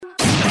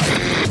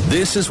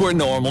This is where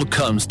normal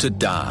comes to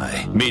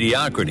die.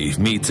 Mediocrity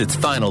meets its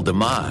final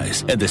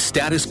demise, and the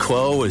status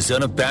quo is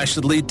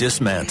unabashedly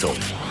dismantled.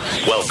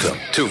 Welcome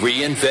to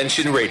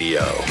Reinvention Radio.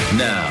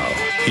 Now,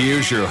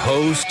 here's your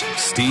host,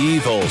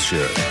 Steve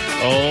Olsher.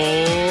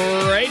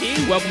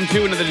 Alrighty, welcome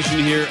to another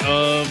edition here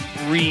of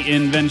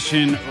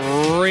Reinvention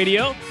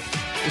Radio.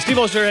 Steve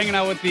Olsher hanging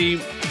out with the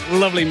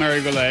lovely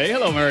Mary Goulet.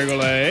 Hello, Mary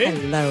Goulet.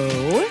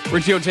 Hello.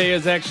 Richie Otea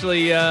is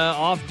actually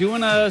off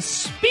doing a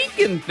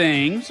speaking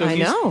thing. So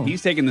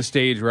he's taking the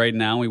stage right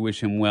now. We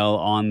wish him well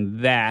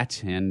on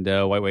that. And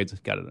White Wade's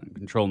got it under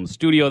control in the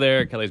studio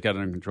there. Kelly's got it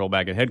under control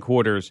back at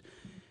headquarters.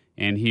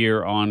 And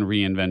here on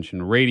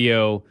Reinvention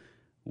Radio,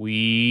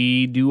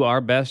 we do our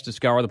best to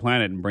scour the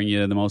planet and bring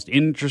you the most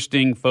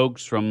interesting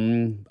folks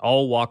from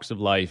all walks of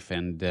life.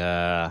 And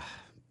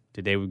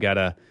today we've got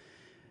a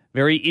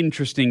very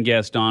interesting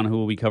guest on who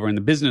will be covering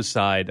the business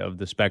side of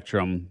the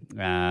spectrum,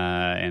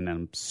 and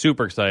I'm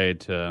super excited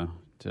to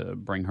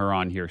bring her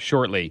on here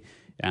shortly.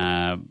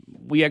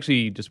 We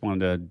actually just wanted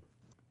to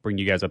bring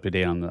you guys up to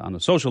date on the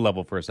social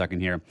level for a second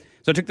here.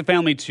 So I took the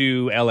family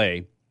to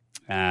L.A.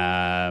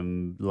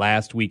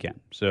 Last weekend.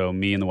 So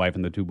me and the wife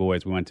and the two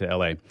boys, we went to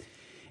L.A.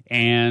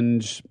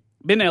 and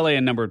been to L.A.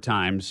 a number of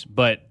times,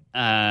 but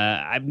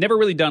I've never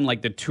really done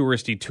like the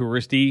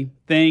touristy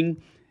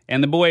thing.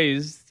 And the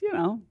boys, you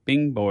know,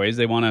 being boys,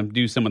 they want to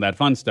do some of that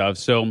fun stuff.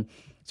 So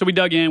we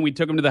dug in. We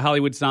took them to the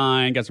Hollywood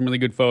sign, got some really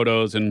good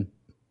photos, and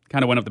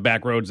kind of went up the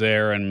back roads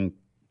there and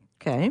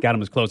got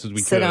them as close as we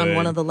could. Sit on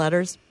one of the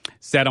letters?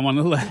 Sat on one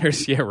of the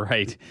letters. Yeah,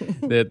 right.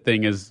 That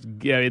thing is,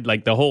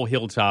 like the whole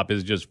hilltop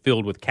is just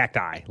filled with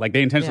cacti. Like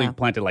they intentionally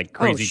planted like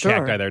crazy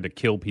cacti there to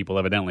kill people,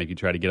 evidently, if you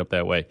try to get up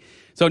that way.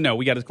 So no,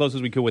 we got as close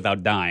as we could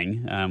without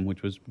dying,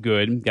 which was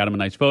good. Got them a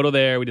nice photo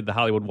there. We did the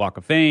Hollywood Walk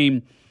of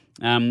Fame.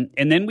 And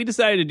then we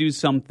decided to do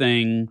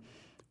something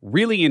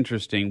really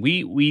interesting.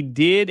 We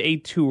did a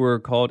tour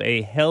called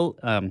a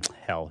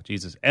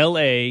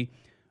L.A.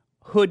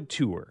 Hood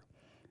Tour.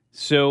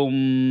 So,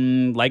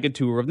 like a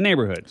tour of the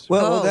neighborhoods.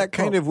 Well, that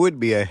kind of would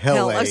be a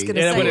Hell-A. I was going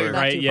to say,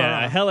 right?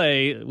 Yeah, a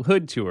Hell-A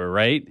Hood Tour,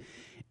 right?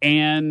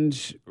 And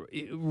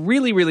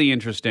really, really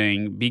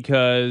interesting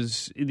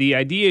because the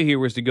idea here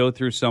was to go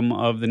through some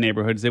of the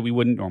neighborhoods that we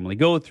wouldn't normally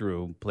go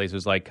through.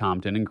 Places like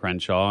Compton and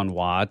Crenshaw and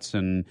Watts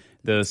and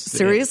the...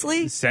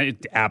 Seriously?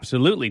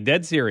 Absolutely,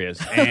 dead serious.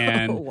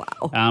 And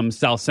wow.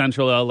 South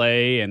Central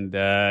L.A. and,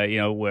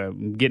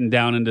 getting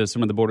down into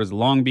some of the borders of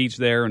Long Beach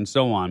there and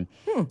so on.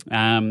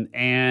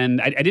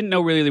 And I didn't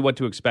know really what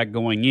to expect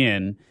going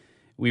in.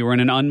 We were in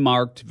an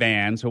unmarked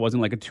van, so it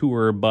wasn't like a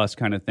tour bus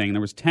kind of thing. There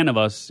was 10 of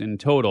us in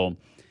total.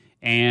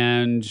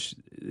 And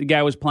the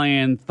guy was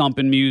playing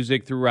thumping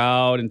music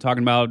throughout and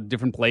talking about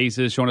different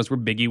places, showing us where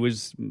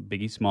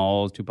Biggie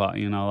Smalls, Tupac,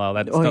 all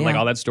that stuff, like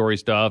all that story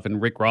stuff,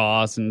 and Rick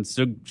Ross and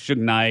Suge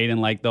Knight,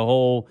 and like the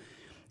whole,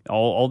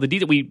 all the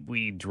detail.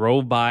 We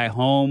drove by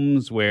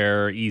homes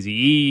where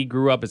Eazy-E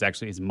grew up.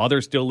 His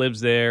mother still lives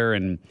there,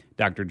 and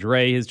Dr.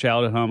 Dre, his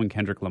childhood home, and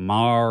Kendrick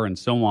Lamar, and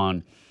so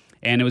on.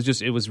 And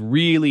it was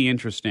really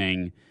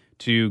interesting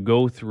to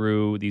go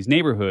through these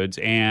neighborhoods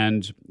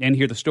and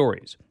hear the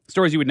stories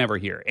you would never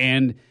hear.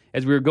 And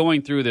as we were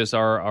going through this,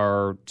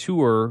 our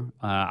tour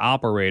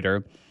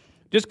operator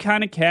just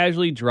kind of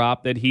casually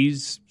dropped that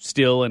he's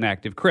still an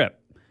active Crip.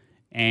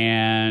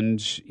 And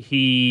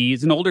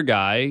he's an older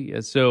guy,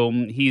 so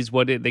he's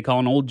what they call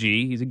an old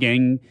G. He's a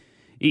gang.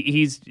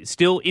 He's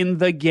still in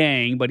the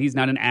gang, but he's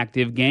not an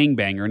active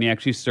gangbanger. And he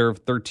actually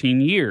served 13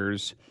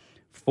 years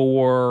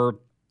for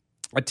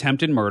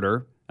attempted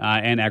murder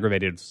and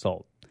aggravated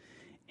assault.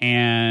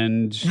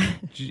 And,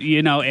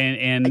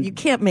 and you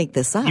can't make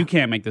this up. You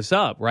can't make this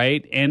up,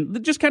 right?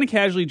 And just kind of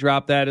casually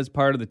dropped that as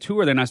part of the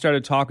tour. Then I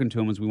started talking to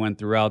him as we went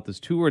throughout this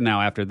tour now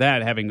after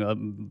that, having a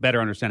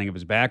better understanding of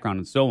his background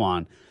and so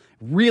on.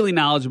 Really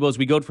knowledgeable. As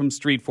we go from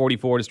Street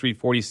 44 to Street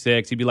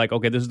 46, he'd be like,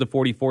 okay, this is the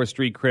 44th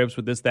Street Crips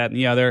with this, that, and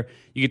the other.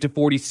 You get to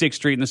 46th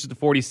Street, and this is the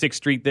 46th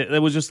Street.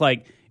 That was just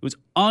like, it was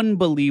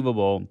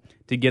unbelievable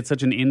to get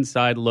such an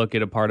inside look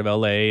at a part of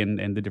L.A.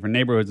 and the different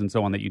neighborhoods and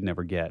so on that you'd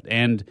never get.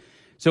 And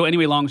so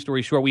anyway, long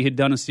story short, we had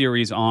done a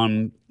series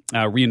on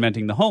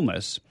reinventing the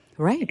homeless.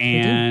 Right.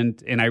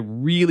 And I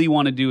really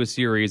want to do a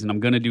series, and I'm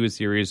going to do a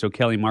series. So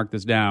Kelly, mark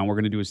this down. We're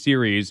going to do a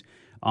series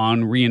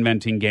on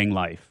reinventing gang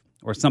life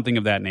or something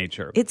of that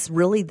nature. It's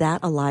really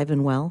that alive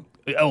and well?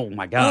 Oh,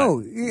 my God.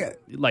 Oh, yeah.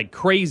 Like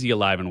crazy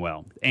alive and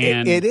well.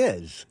 And it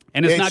is.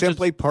 And it's not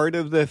simply part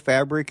of the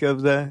fabric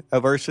of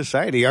our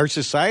society. Our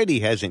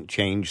society hasn't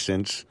changed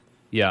since.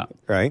 Yeah.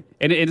 Right.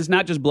 And it is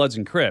not just Bloods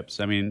and Crips.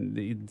 I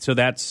mean, so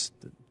that's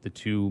the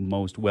two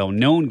most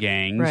well-known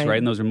gangs, right?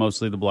 And those are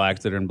mostly the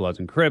blacks that are in Bloods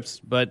and Crips.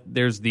 But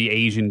there's the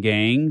Asian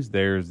gangs.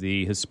 There's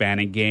the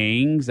Hispanic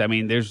gangs. I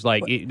mean, there's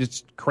like,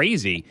 it's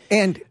crazy.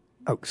 And,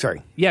 oh,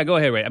 sorry. Yeah, go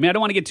ahead, Ray. I mean, I don't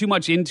want to get too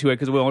much into it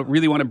because we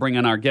really want to bring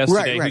on our guest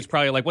today who's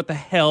probably like, what the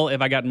hell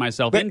have I gotten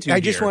myself into I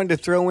just wanted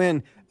to throw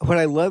in, what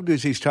I loved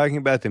was he's talking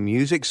about the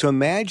music. So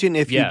imagine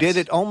if you did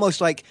it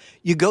almost like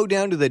you go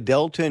down to the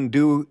Delta and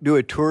do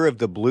a tour of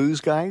the blues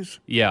guys.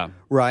 Yeah.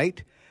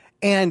 Right?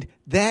 And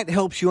that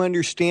helps you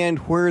understand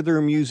where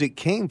their music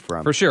came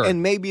from. For sure.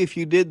 And maybe if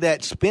you did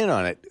that spin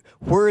on it,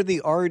 where the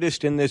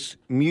artist in this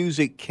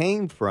music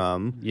came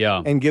from,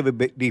 and give a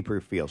bit deeper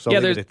feel. So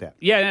leave it at that.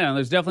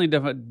 There's definitely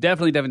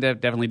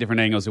different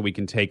angles that we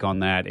can take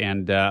on that.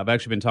 And I've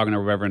actually been talking to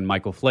Reverend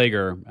Michael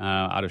Flager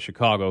out of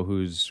Chicago,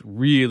 who's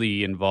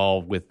really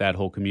involved with that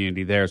whole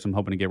community there. So I'm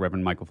hoping to get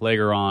Reverend Michael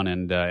Flager on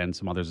and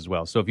some others as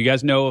well. So if you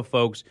guys know of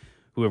folks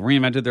who have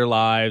reinvented their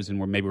lives and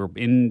were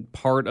in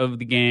part of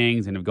the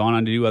gangs and have gone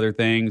on to do other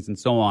things and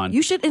so on.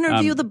 You should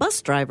interview the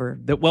bus driver.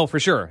 Well, for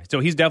sure.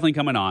 So he's definitely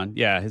coming on.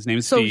 Yeah, his name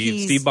is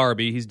Steve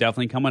Barbie. He's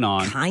definitely coming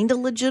on. Kind of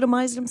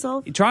legitimized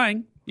himself?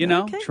 Trying,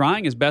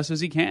 trying as best as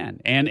he can.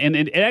 And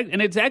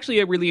it's actually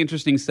a really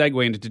interesting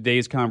segue into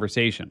today's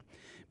conversation,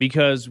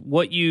 because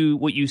what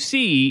you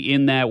see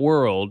in that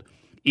world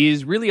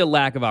is really a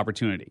lack of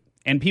opportunity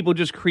and people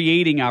just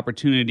creating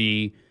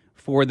opportunity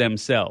for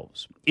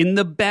themselves in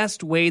the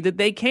best way that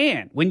they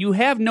can. When you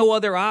have no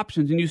other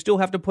options and you still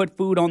have to put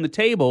food on the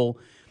table,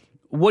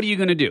 what are you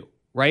going to do,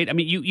 right? I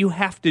mean, you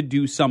have to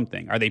do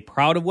something. Are they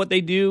proud of what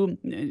they do?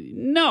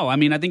 No. I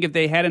mean, I think if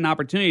they had an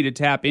opportunity to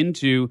tap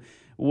into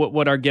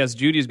what our guest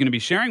Judy is going to be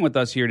sharing with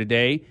us here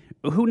today,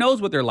 who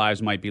knows what their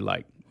lives might be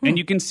like. And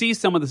you can see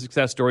some of the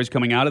success stories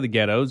coming out of the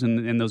ghettos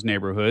and in those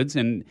neighborhoods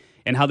and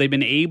how they've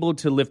been able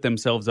to lift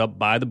themselves up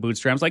by the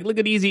bootstraps. Like, look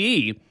at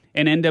Eazy-E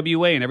and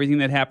NWA and everything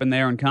that happened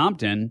there in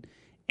Compton.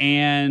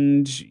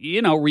 And,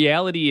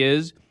 reality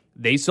is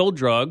they sold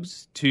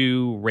drugs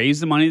to raise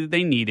the money that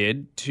they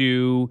needed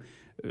to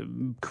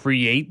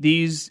create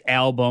these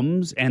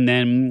albums and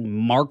then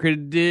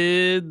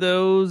marketed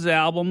those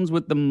albums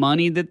with the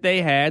money that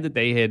they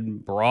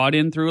had brought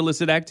in through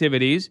illicit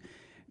activities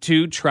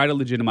to try to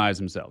legitimize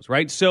themselves,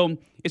 right? So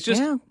it's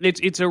just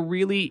it's a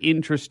really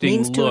interesting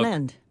means to an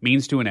end.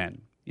 Means to an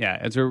end.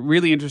 Yeah, it's a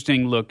really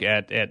interesting look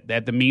at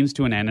the means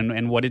to an end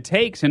and what it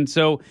takes. And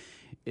so,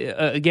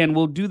 again,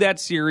 we'll do that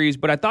series,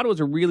 but I thought it was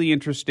a really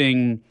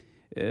interesting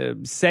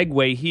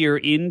segue here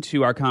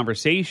into our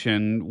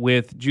conversation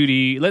with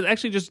Judy.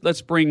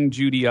 Let's bring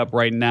Judy up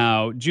right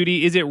now.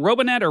 Judy, is it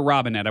Robinette or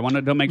Robinette? I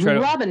wanted to make sure.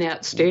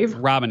 Robinette, Steve.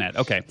 Robinette.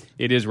 Okay,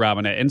 it is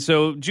Robinette. And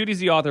so Judy's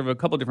the author of a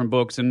couple different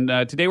books, and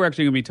today we're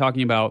actually going to be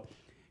talking about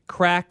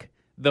Crack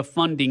the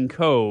Funding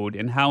Code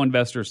and how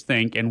investors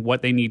think and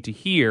what they need to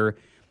hear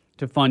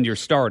to fund your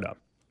startup.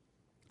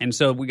 And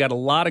so we got a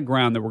lot of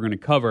ground that we're going to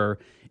cover.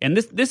 And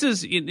this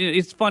is,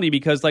 it's funny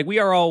because we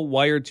are all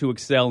wired to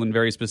excel in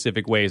very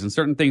specific ways, and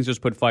certain things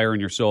just put fire in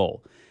your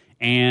soul.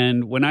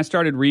 And when I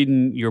started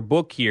reading your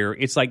book here,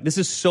 it's like this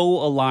is so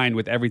aligned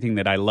with everything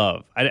that I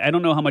love. I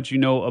don't know how much you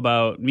know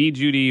about me,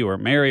 Judy, or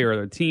Mary,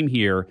 or the team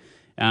here,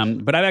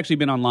 but I've actually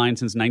been online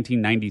since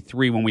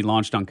 1993 when we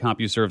launched on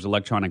CompuServe's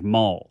Electronic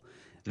Mall.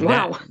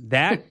 Wow.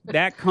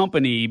 That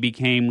company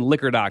became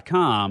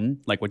Liquor.com,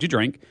 like what you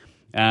drink,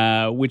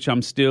 which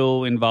I'm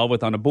still involved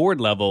with on a board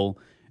level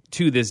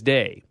to this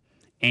day.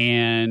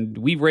 And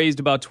we've raised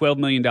about $12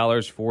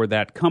 million for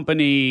that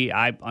company.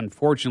 I,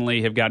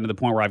 unfortunately, have gotten to the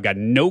point where I've got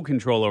no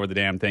control over the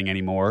damn thing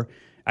anymore.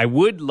 I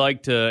would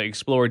like to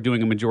explore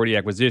doing a majority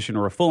acquisition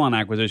or a full-on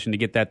acquisition to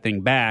get that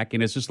thing back.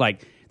 And it's just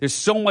there's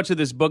so much of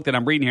this book that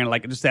I'm reading here,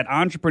 just that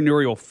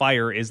entrepreneurial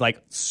fire is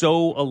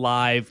so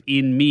alive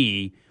in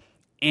me.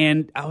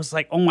 And I was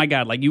like, oh my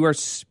God, you are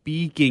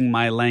speaking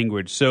my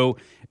language. So,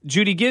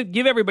 Judy,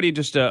 give everybody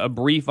just a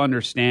brief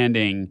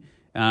understanding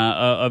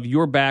of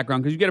your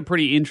background, because you've got a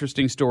pretty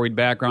interesting storied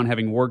background,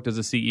 having worked as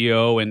a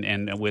CEO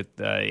and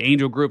with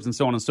angel groups and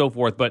so on and so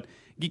forth. But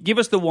give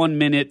us the 1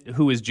 minute,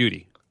 who is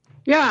Judy?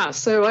 Yeah,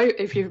 so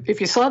if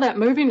you saw that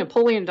movie,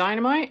 Napoleon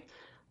Dynamite,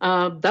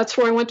 that's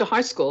where I went to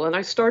high school. And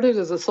I started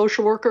as a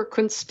social worker,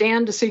 couldn't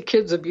stand to see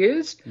kids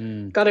abused.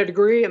 Got a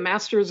degree, a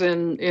master's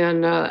in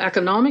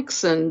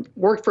economics, and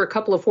worked for a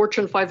couple of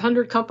Fortune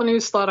 500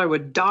 companies, thought I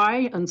would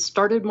die, and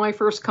started my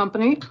first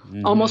company,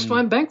 almost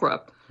went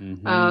bankrupt.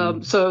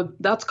 So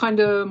that's kind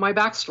of my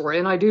backstory.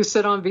 And I do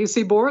sit on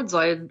VC boards.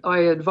 I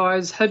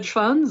advise hedge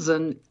funds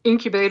and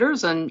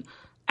incubators, and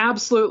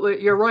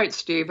absolutely, you're right,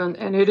 Steve.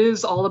 And it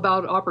is all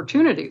about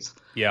opportunities.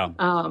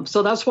 Yeah.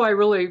 So that's why I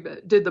really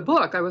did the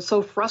book. I was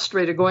so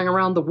frustrated going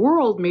around the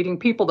world meeting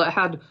people that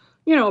had,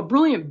 a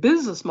brilliant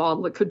business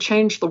model that could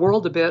change the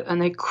world a bit,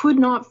 and they could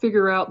not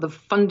figure out the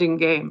funding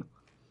game.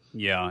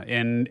 Yeah.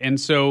 And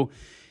so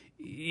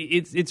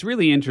it's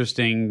really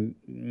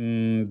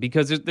interesting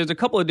because there's a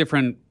couple of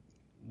different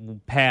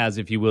paths,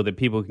 if you will, that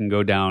people can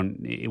go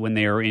down when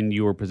they are in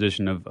your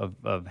position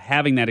of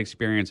having that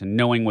experience and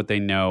knowing what they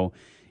know.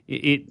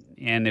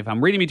 And if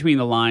I'm reading between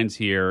the lines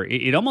here,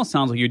 it almost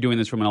sounds like you're doing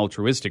this from an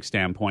altruistic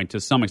standpoint to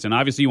some extent.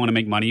 Obviously, you want to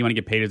make money, you want to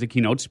get paid as a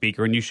keynote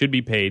speaker, and you should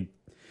be paid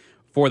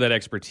for that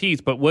expertise.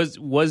 But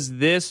was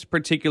this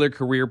particular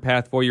career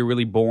path for you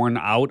really born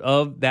out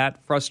of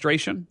that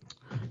frustration?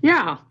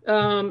 Yeah,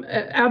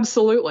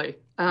 absolutely.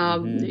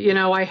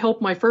 I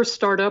helped my first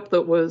startup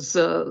that was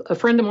a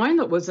friend of mine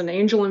that was an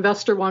angel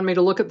investor wanted me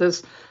to look at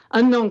this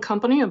unknown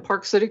company in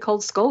Park City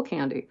called Skull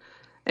Candy.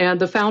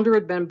 And the founder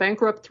had been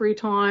bankrupt 3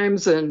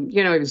 times, and,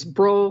 he was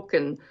broke.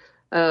 And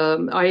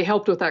I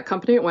helped with that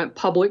company. It went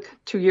public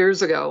 2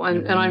 years ago.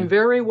 And I'm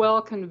very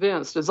well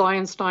convinced, as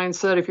Einstein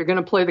said, if you're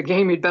going to play the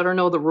game, you'd better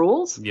know the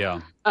rules.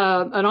 Yeah.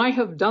 And I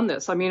have done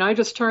this. I mean, I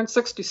just turned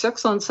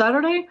 66 on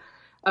Saturday.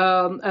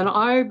 And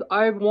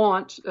I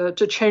want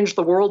to change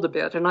the world a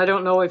bit. And I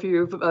don't know if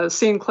you've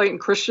seen Clayton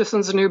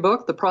Christensen's new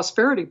book, The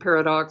Prosperity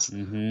Paradox,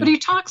 but he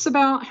talks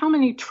about how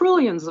many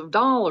trillions of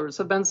dollars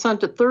have been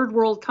sent to third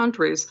world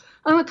countries,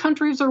 and the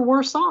countries are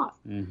worse off.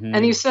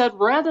 And he said,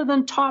 rather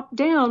than top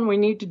down, we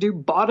need to do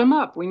bottom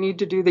up. We need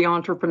to do the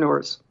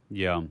entrepreneurs.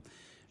 Yeah.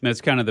 And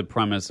that's kind of the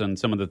premise and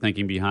some of the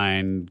thinking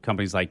behind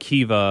companies like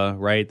Kiva,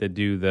 right, that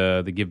do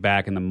the give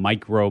back and the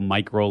micro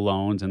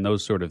loans and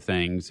those sort of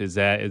things. Is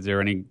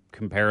there any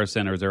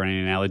comparison or is there any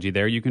analogy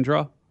there you can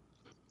draw?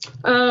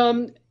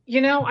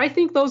 I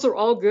think those are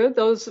all good.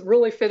 Those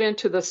really fit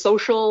into the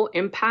social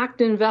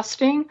impact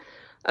investing.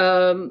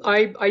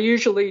 I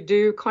usually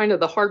do kind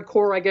of the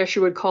hardcore, I guess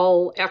you would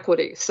call,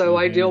 equity. So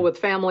I deal with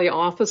family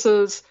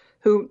offices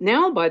who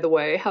now, by the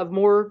way,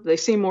 they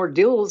see more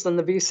deals than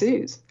the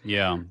VCs.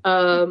 Yeah.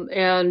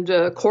 And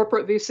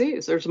corporate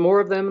VCs. There's more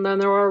of them than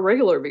there are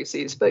regular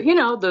VCs. But,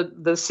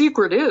 the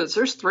secret is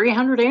there's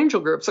 300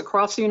 angel groups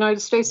across the United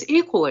States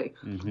equally.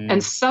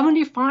 And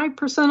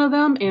 75% of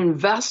them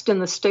invest in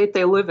the state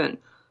they live in.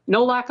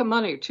 No lack of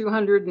money,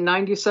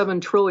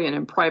 $297 trillion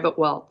in private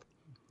wealth.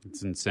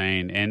 It's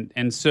insane.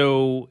 And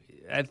so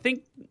I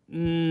think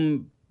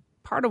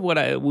part of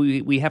what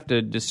we have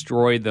to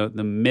destroy the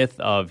myth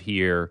of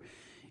here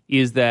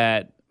is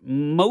that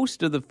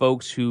most of the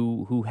folks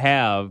who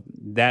have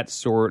that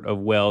sort of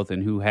wealth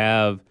and who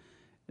have,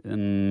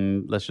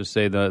 let's just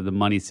say, the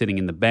money sitting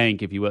in the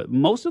bank, if you will,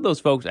 most of those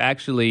folks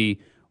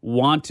actually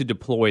want to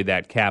deploy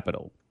that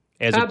capital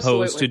as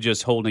opposed to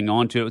just holding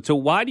on to it. So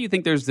why do you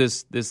think there's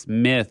this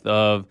myth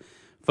of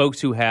folks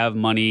who have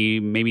money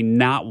maybe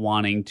not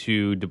wanting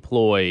to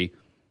deploy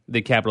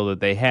the capital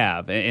that they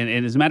have?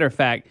 And as a matter of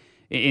fact,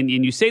 and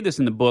you say this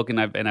in the book, and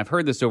I've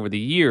heard this over the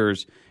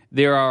years,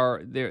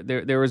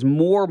 there is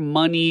more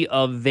money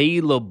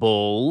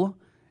available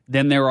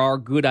than there are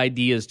good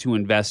ideas to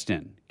invest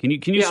in. Can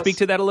you speak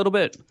to that a little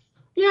bit?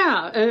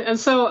 Yeah, and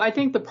so I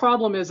think the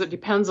problem is it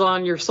depends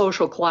on your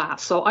social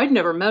class. So I'd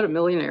never met a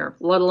millionaire,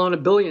 let alone a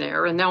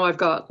billionaire, and now I've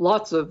got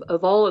lots of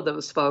all of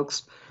those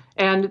folks,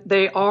 and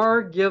they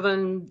are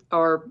given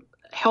or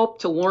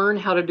helped to learn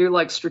how to do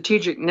like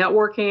strategic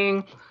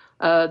networking.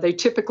 They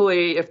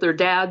typically, if their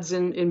dad's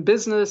in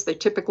business, they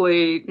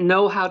typically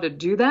know how to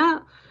do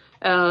that.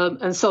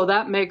 And so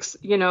that makes,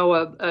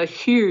 a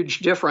huge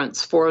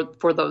difference for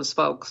those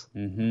folks.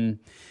 Mm-hmm.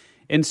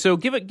 And so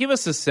give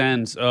us a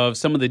sense of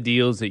some of the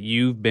deals that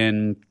you've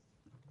been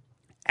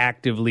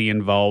actively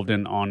involved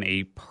in on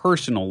a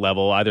personal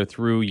level, either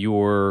through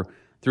your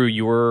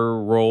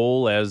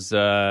role as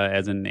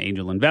an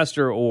angel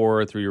investor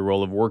or through your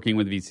role of working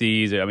with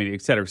VCs,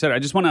 et cetera, et cetera. I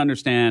just want to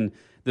understand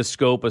the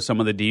scope of some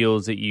of the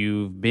deals that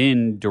you've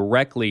been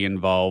directly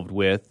involved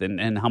with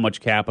and how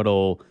much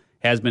capital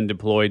has been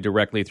deployed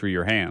directly through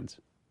your hands.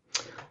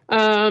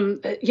 A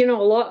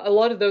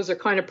lot of those are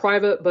kind of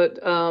private, but,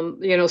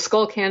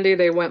 Skullcandy,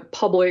 they went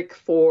public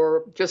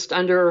for just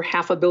under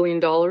 $500 million.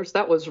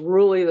 That was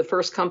really the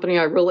first company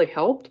I really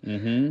helped.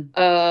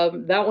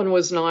 That one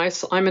was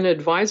nice. I'm an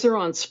advisor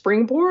on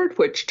Springboard,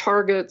 which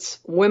targets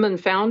women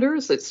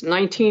founders. It's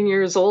 19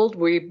 years old.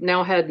 We've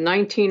now had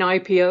 19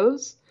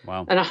 IPOs.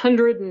 Wow. And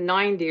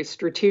 190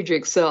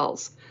 strategic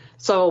sales.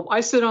 So I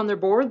sit on their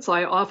boards.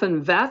 I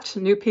often vet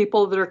new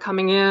people that are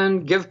coming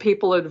in, give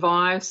people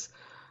advice.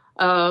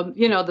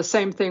 The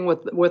same thing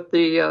with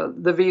the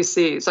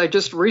VCs. I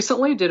just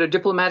recently did a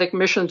diplomatic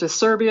mission to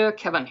Serbia.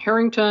 Kevin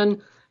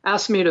Harrington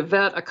asked me to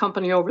vet a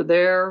company over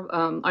there.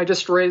 I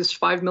just raised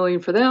 $5 million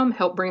for them,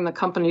 helped bring the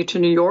company to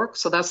New York.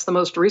 So that's the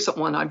most recent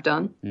one I've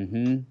done.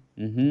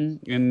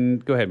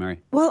 And go ahead,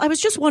 Mary. Well, I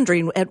was just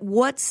wondering, at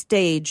what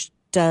stage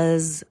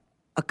does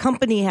a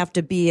company have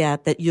to be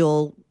at that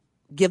you'll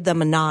give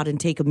them a nod and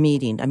take a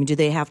meeting? I mean, do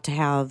they have to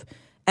have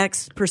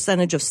X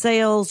percentage of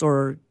sales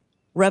or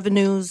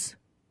revenues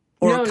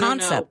or a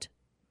concept?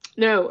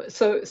 No.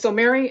 So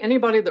Mary,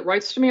 anybody that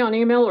writes to me on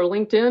email or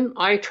LinkedIn,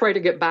 I try to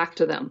get back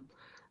to them.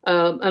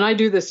 And I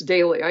do this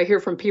daily. I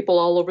hear from people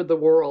all over the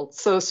world.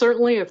 So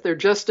certainly if they're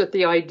just at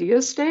the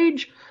idea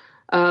stage,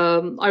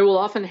 I will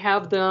often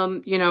have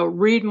them,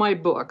 read my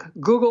book,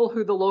 Google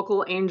who the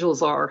local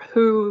angels are,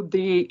 who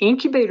the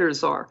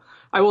incubators are.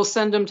 I will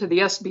send them to the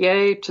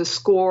SBA, to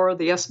SCORE,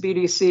 the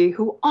SBDC,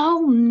 who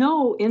all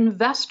know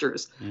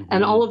investors,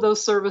 and all of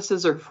those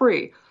services are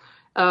free.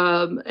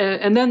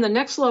 And then the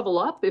next level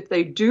up, if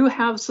they do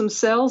have some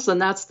sales, then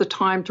that's the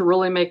time to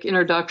really make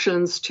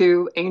introductions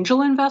to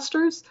angel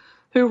investors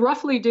who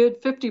roughly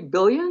did $50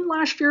 billion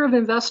last year of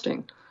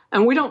investing.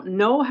 And we don't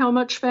know how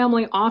much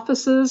family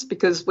offices,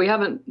 because they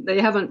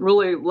haven't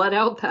really let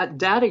out that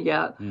data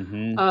yet.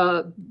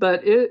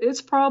 But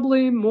it's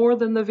probably more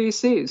than the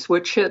VCs,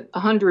 which hit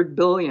 $100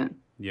 billion.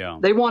 Yeah.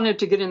 They wanted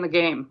to get in the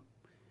game.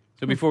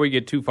 So before we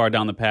get too far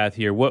down the path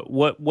here,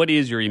 what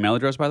is your email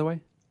address, by the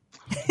way?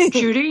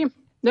 Judy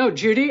No,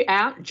 Judy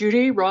at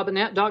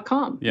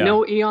judyrobinette.com. Yeah.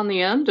 No E on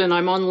the end, and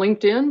I'm on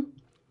LinkedIn.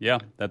 Yeah,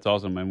 that's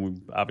awesome. And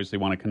we obviously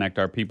want to connect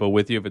our people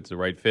with you if it's the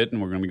right fit,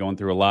 and we're going to be going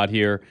through a lot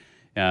here.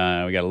 We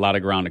got a lot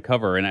of ground to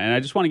cover. And I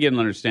just want to get an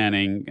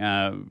understanding,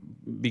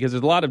 because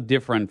there's a lot of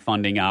different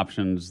funding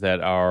options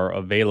that are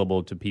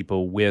available to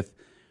people with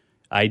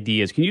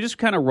ideas. Can you just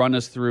kind of run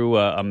us through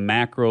a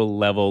macro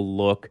level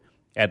look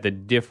at the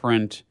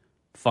different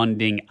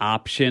funding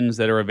options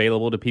that are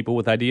available to people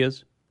with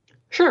ideas?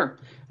 Sure.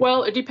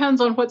 Well, it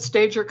depends on what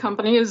stage your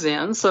company is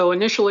in. So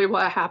initially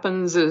what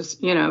happens is,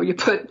 you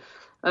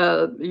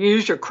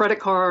use your credit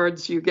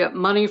cards, you get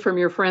money from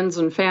your friends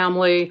and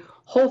family.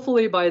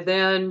 Hopefully by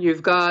then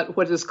you've got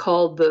what is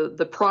called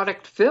the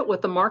product fit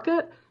with the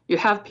market. You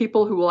have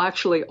people who will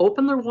actually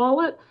open their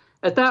wallet.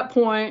 At that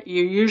point,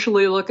 you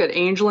usually look at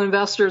angel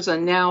investors,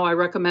 and now I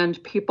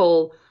recommend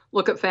people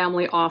look at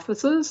family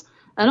offices.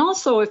 And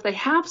also, if they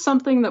have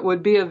something that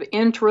would be of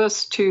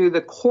interest to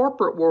the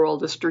corporate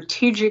world, a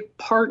strategic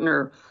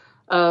partner,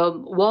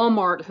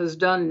 Walmart has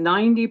done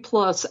 90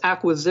 plus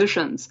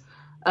acquisitions.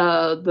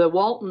 The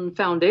Walton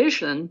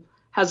Foundation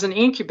has an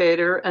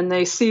incubator, and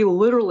they see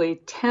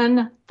literally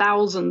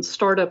 10,000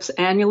 startups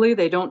annually.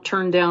 They don't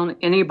turn down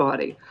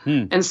anybody.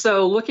 And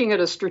so looking at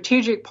a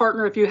strategic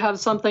partner, if you have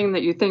something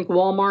that you think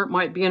Walmart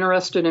might be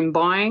interested in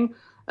buying,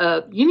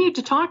 you need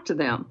to talk to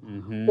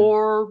them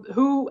or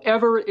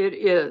whoever it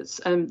is.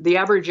 And the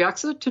average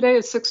exit today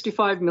is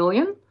 $65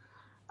 million.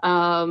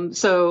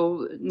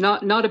 So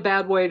not a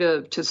bad way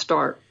to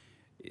start.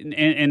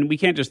 And we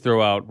can't just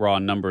throw out raw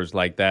numbers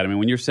like that. I mean,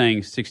 when you're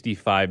saying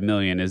 $65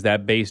 million, is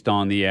that based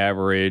on the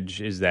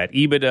average? Is that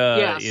EBITDA?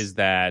 Yes. Is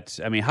that,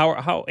 I mean,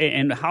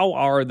 how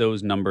are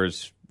those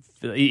numbers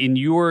in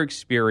your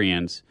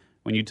experience?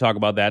 When you talk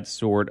about that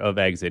sort of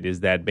exit, is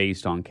that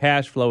based on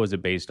cash flow? Is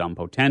it based on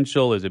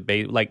potential? Is it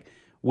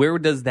where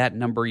does that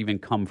number even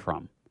come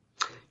from?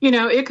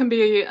 It can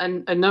be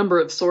a number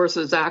of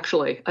sources,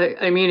 actually.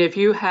 I mean, if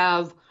you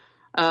have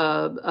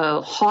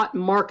a hot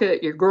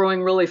market, you're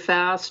growing really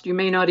fast, you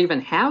may not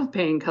even have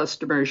paying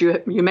customers.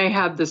 You may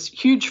have this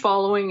huge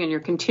following and you're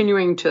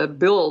continuing to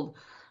build,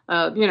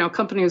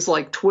 companies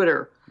like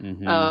Twitter,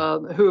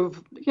 who,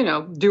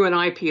 do an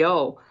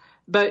IPO.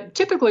 But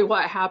typically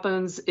what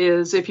happens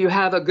is if you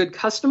have a good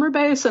customer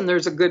base and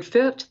there's a good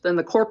fit, then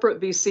the corporate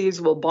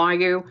VCs will buy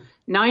you.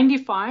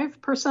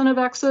 95% of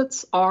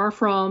exits are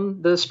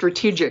from the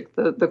strategic,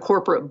 the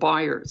corporate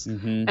buyers.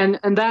 And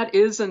that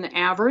is an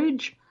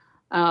average.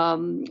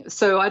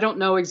 So I don't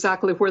know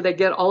exactly where they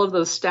get all of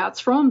those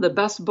stats from. The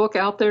best book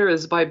out there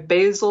is by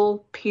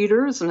Basil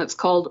Peters, and it's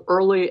called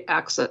Early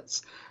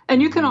Exits.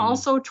 And you can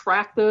also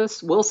track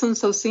this. Wilson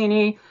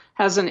Sonsini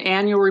has an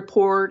annual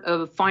report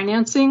of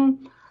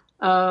financing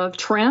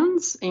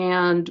trends,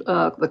 and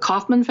the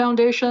Kauffman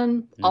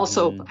Foundation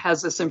also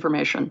has this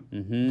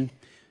information.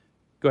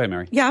 Go ahead,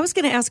 Mary. Yeah, I was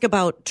going to ask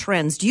about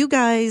trends. Do you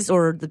guys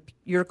or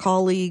your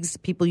colleagues,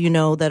 people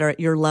that are at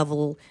your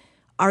level,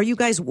 are you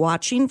guys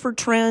watching for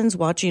trends,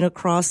 watching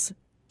across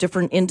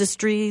different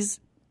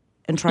industries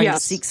and trying to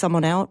seek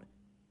someone out?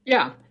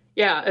 Yeah.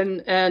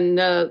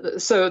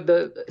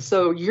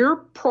 So your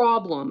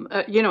problem,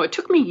 it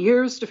took me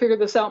years to figure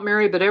this out,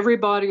 Mary, but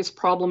everybody's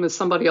problem is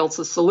somebody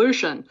else's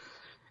solution.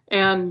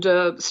 And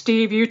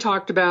Steve, you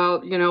talked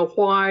about,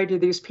 why do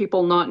these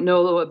people not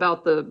know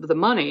about the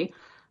money?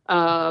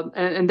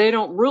 And they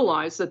don't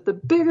realize that the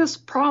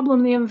biggest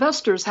problem the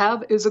investors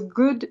have is a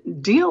good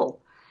deal.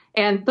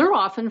 And they're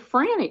often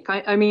frantic.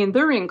 I mean,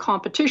 they're in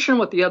competition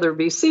with the other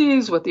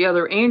VCs, with the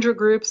other angel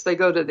groups. They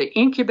go to the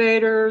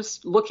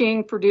incubators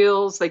looking for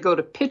deals. They go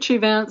to pitch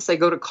events. They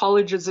go to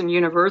colleges and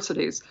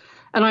universities.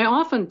 And I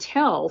often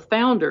tell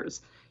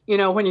founders,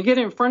 when you get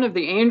in front of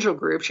the angel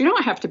groups, you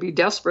don't have to be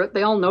desperate.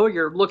 They all know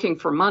you're looking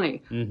for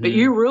money. But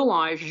you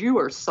realize you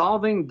are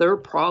solving their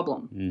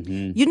problem.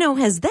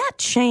 Has that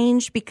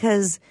changed?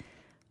 Because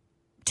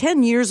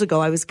 10 years ago,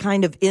 I was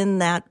kind of in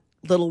that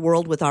little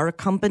world with our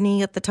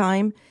company at the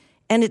time.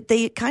 And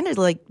they kind of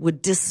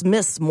would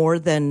dismiss more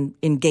than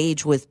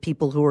engage with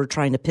people who are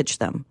trying to pitch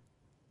them.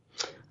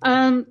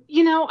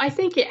 I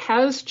think it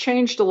has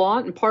changed a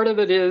lot. And part of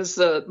it is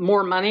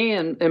more money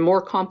and more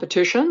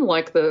competition,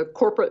 like the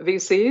corporate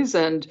VCs.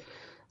 And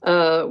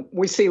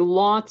we see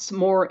lots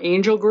more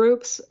angel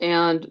groups.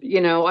 And,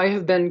 I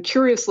have been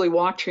curiously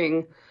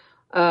watching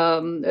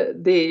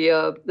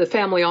the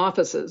family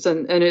offices.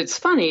 And it's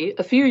funny,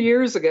 a few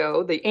years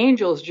ago, the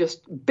angels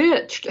just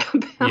bitched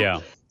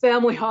about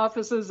family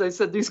offices. They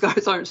said these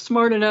guys aren't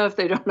smart enough.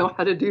 They don't know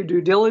how to do due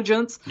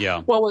diligence.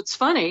 Well, what's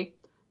funny,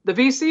 the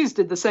VCs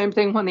did the same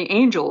thing when the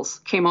angels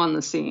came on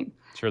the scene.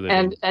 Sure they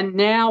did. did. And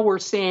now we're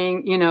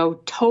seeing,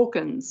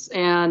 tokens.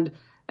 And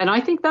I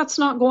think that's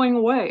not going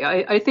away.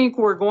 I think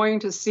we're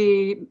going to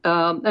see,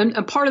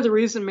 and part of the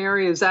reason,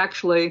 Mary, is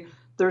actually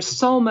there's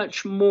so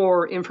much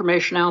more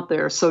information out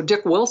there. So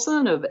Dick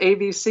Wilson of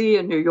AVC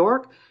in New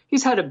York,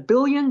 he's had $1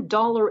 billion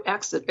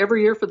exit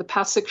every year for the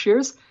past 6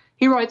 years.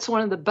 He writes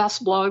one of the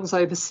best blogs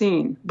I've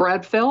seen.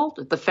 Brad Feld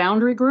at the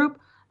Foundry Group,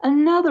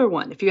 another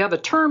one. If you have a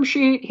term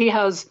sheet, he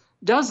has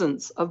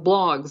dozens of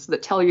blogs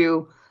that tell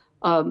you,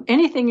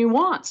 anything you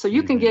want. So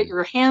you can get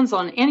your hands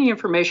on any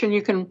information.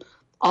 You can,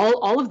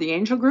 all of the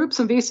angel groups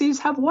and VCs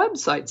have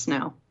websites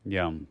now.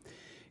 Yeah.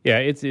 Yeah,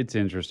 it's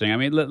interesting. I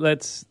mean, let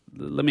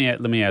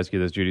me ask you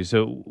this, Judy.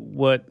 So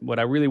what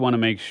I really want to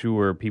make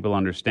sure people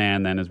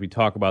understand then, as we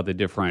talk about the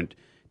different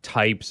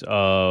types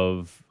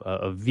of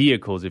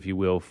vehicles, if you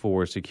will,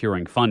 for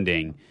securing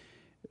funding,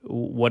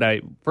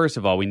 first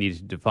of all, we need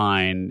to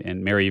define,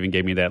 and Mary even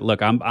gave me that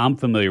look. I'm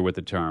familiar with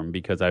the term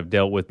because I've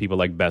dealt with people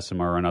like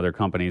Bessemer and other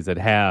companies that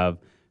have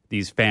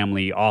these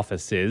family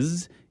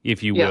offices,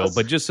 if you will. Yes.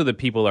 But just so that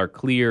people are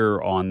clear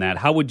on that,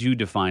 how would you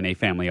define a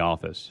family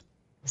office?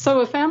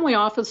 So a family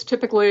office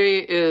typically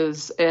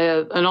is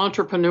an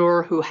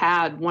entrepreneur who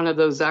had one of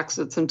those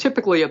exits, and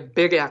typically a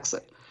big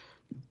exit.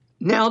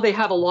 Now they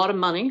have a lot of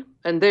money,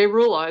 and they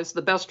realize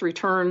the best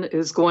return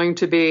is going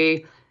to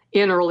be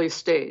in early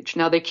stage.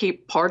 Now they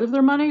keep part of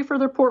their money for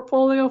their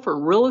portfolio for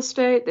real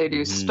estate. They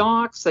do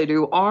stocks, they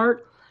do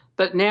art.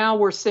 But now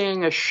we're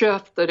seeing a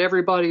shift that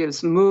everybody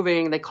is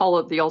moving. They call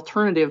it the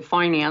alternative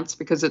finance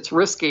because it's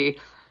risky,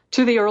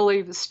 to the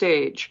early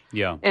stage.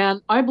 Yeah.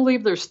 And I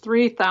believe there's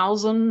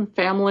 3,000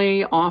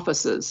 family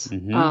offices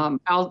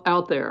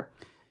out there.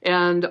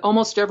 And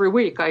almost every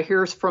week I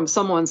hear from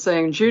someone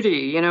saying,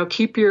 Judy,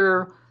 keep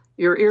your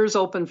ears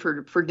open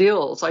for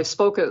deals. I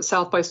spoke at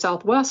South by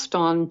Southwest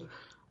on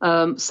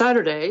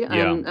Saturday,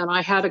 and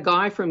I had a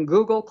guy from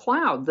Google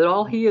Cloud that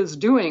all he is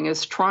doing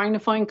is trying to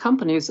find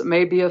companies that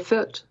may be a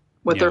fit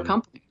with their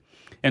company.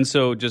 And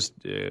so just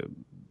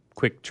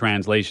quick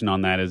translation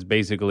on that is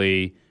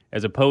basically,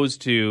 as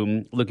opposed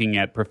to looking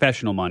at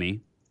professional money,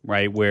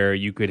 right, where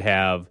you could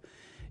have,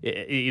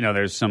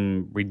 there's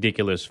some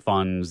ridiculous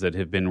funds that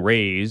have been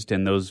raised,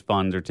 and those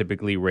funds are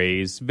typically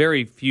raised.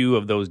 Very few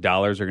of those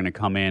dollars are going to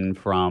come in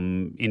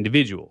from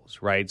individuals,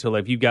 right? So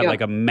if you've got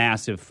like a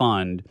massive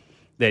fund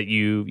that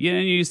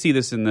you see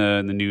this in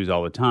the news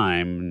all the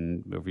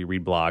time, if you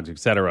read blogs, et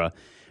cetera.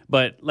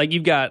 But like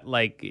you've got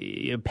like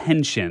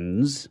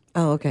pensions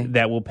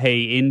that will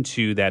pay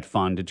into that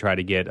fund to try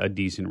to get a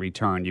decent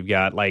return. You've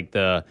got like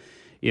the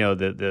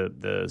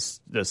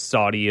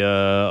Saudi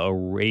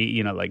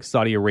like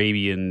Saudi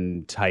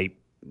Arabian type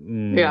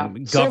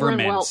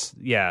governments.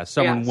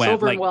 Sovereign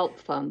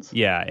wealth funds.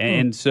 Yeah,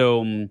 and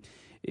so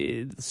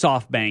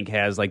SoftBank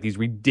has like these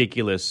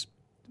ridiculous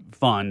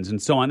funds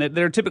and so on that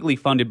are typically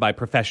funded by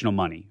professional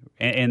money,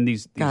 and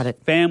these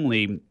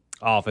family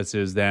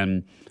offices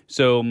then.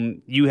 So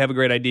you have a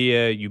great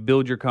idea, you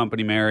build your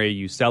company, Mary,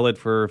 you sell it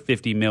for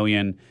 $50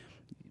 million,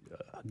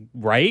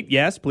 right?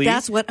 Yes, please.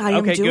 That's what I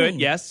am doing. Okay, good.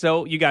 Yes.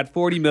 So you got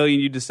 $40 million.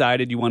 You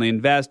decided you want to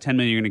invest. $10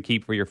 million you're going to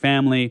keep for your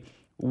family.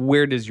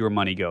 Where does your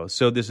money go?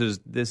 So this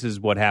is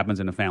what happens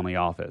in a family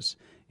office.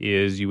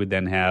 Is you would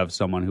then have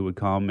someone who would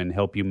come and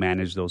help you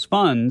manage those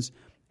funds,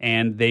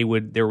 and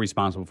they're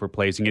responsible for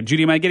placing it.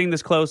 Judy, am I getting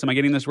this close? Am I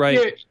getting this right?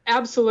 You're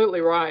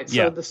absolutely right.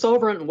 So the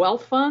sovereign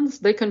wealth funds,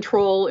 they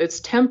control, it's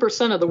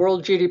 10% of the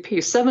world GDP,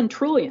 $7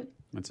 trillion.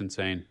 That's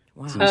insane.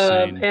 Wow. That's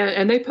insane.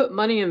 And they put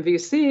money in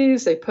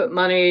VCs. They put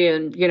money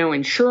in,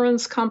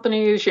 insurance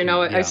companies.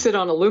 I sit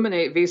on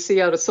Illuminate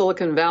VC out of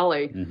Silicon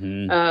Valley,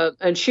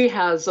 and she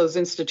has those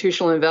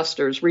institutional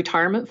investors.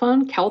 Retirement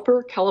fund,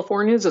 CalPER,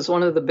 California's is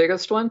one of the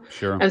biggest one.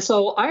 Sure. And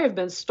so I have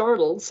been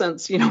startled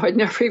since, I'd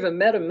never even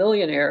met a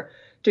millionaire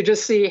to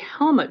just see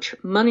how much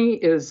money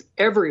is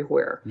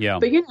everywhere. Yeah.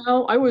 But,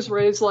 I was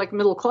raised like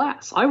middle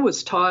class. I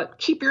was taught,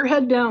 keep your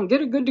head down, get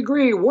a good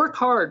degree, work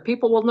hard,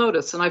 people will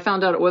notice. And I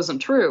found out it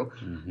wasn't true.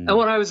 And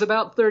when I was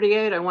about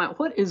 38, I went,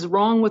 what is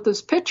wrong with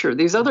this picture?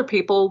 These other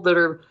people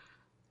that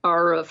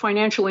are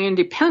financially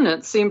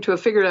independent seem to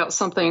have figured out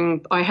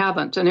something I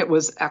haven't, and it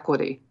was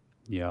equity.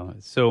 Yeah.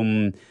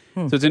 So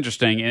it's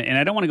interesting. And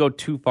I don't want to go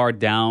too far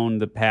down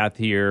the path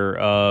here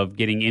of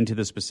getting into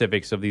the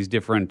specifics of these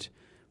different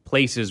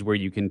places where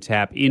you can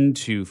tap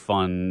into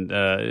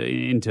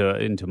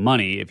into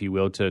money, if you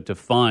will, to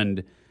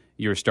fund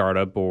your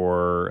startup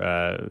or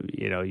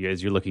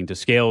as you're looking to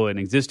scale an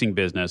existing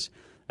business.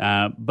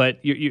 But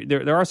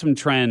there are some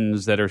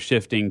trends that are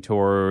shifting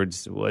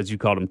towards, as you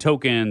call them,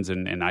 tokens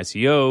and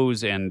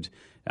ICOs and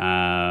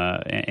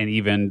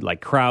even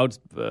like crowd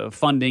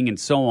funding and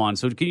so on.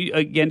 So can you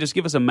again just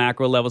give us a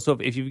macro level? So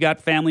if you've got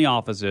family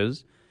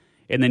offices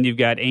and then you've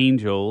got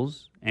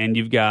angels and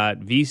you've got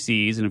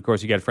VCs, and of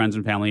course you got friends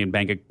and family and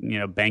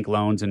bank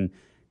loans and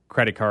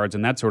credit cards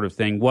and that sort of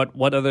thing.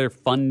 What other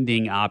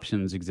funding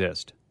options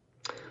exist?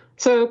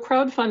 So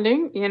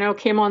crowdfunding,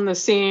 came on the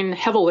scene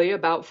heavily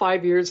about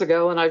 5 years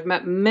ago, and I've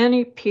met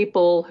many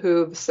people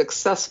who've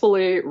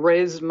successfully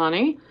raised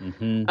money.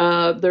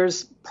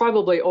 There's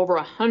probably over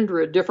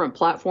 100 different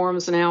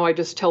platforms now. I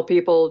just tell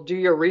people, do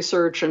your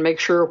research and make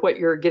sure what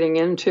you're getting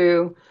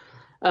into.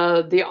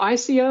 The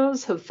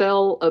ICOs have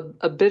fell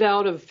a bit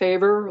out of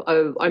favor.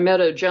 I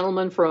met a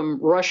gentleman from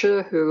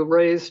Russia who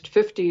raised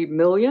 $50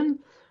 million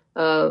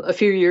a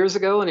few years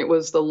ago, and it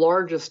was the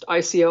largest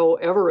ICO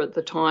ever at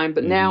the time.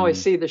 But now I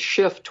see the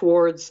shift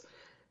towards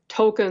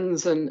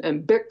tokens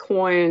and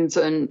bitcoins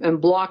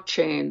and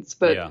blockchains.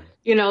 But,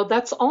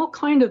 that's all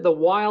kind of the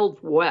Wild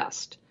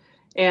West.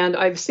 And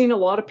I've seen a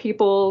lot of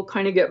people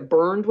kind of get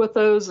burned with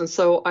those. And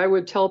so I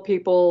would tell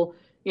people,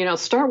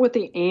 start with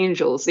the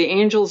angels. The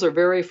angels are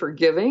very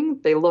forgiving.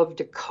 They love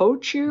to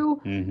coach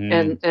you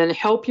and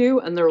help you,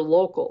 and they're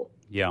local.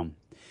 Yeah.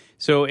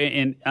 So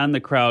on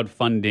the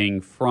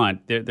crowdfunding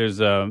front, there's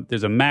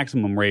a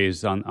maximum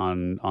raise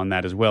on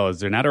that as well. Is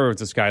there not, or is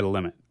the sky the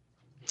limit?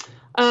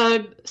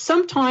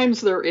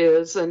 Sometimes there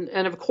is, and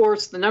of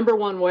course, the number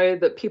one way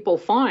that people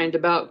find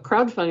about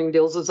crowdfunding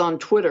deals is on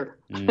Twitter.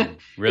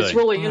 Really? It's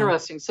really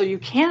interesting. So you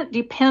can't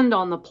depend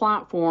on the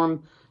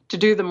platform to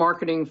do the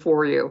marketing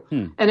for you.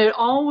 And it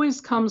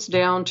always comes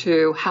down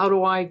to, how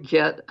do I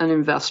get an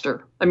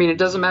investor? I mean, it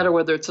doesn't matter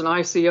whether it's an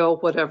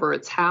ICO, whatever.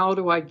 It's how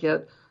do I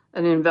get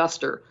an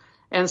investor?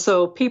 And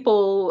so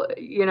people,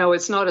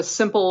 it's not as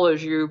simple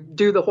as you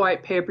do the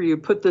white paper, you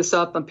put this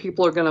up, and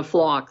people are going to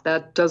flock.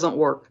 That doesn't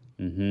work.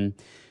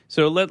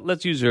 So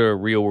let's use a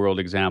real-world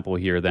example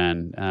here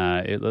then.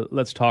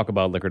 Let's talk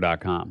about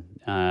Liquor.com.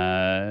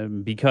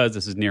 Because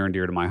this is near and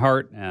dear to my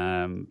heart,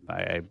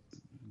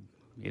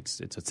 it's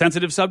a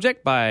sensitive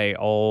subject by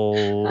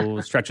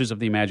all stretches of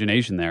the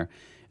imagination there.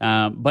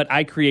 But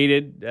I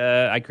created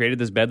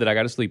this bed that I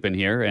got to sleep in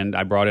here, and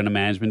I brought in a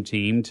management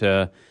team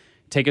to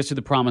take us to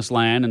the promised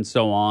land and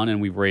so on,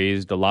 and we've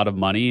raised a lot of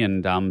money,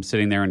 and I'm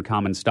sitting there in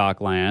common stock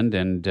land,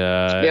 and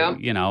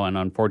and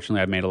unfortunately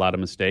I've made a lot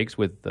of mistakes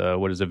with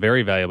what is a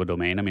very valuable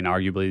domain. I mean,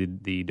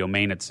 arguably the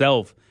domain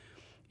itself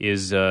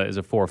is a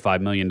 $4 or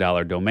 $5 million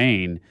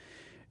domain,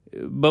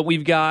 but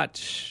we've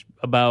got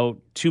about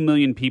 2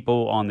 million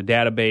people on the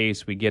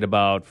database. We get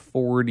about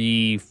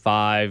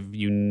 45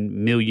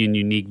 million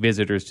unique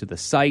visitors to the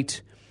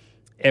site.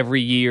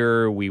 Every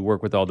year, we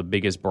work with all the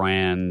biggest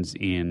brands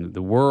in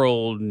the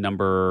world,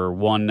 number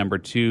 1, number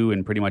 2,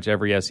 in pretty much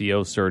every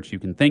SEO search you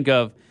can think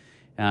of.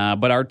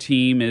 But our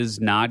team is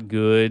not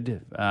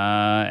good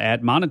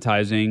at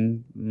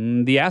monetizing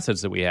the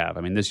assets that we have.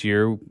 I mean, this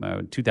year,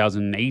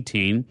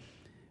 2018,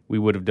 we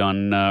would have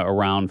done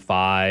around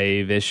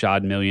 5-ish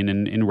odd million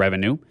in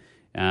revenue.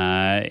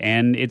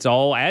 And it's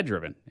all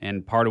ad-driven.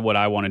 And part of what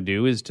I want to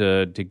do is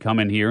to come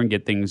in here and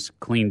get things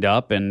cleaned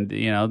up. And,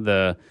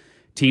 the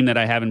team that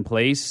I have in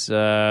place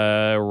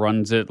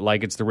runs it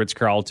like it's the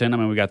Ritz-Carlton. I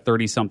mean, we got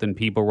 30-something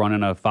people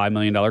running a $5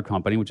 million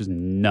company, which is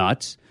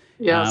nuts.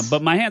 Yes.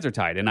 But my hands are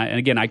tied. And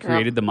again, I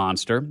created the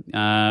monster.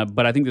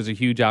 But I think there's a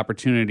huge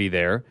opportunity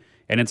there.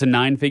 And it's a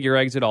 9-figure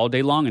exit all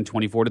day long in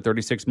 24 to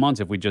 36 months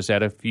if we just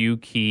add a few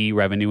key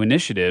revenue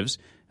initiatives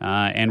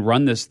and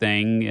run this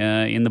thing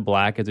in the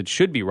black as it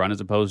should be run,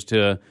 as opposed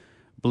to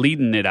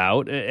bleeding it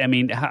out. I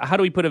mean, how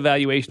do we put a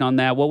valuation on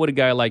that? What would a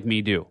guy like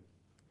me do?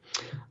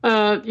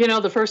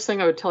 The first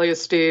thing I would tell you,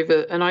 Steve,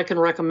 and I can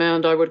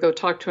recommend, I would go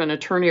talk to an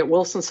attorney at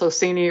Wilson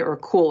Sonsini or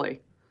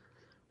Cooley.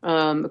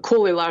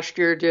 Cooley last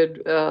year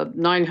did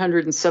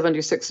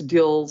 976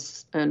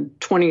 deals and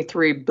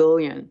 $23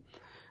 billion.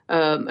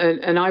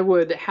 And I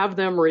would have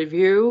them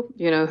review,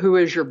 who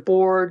is your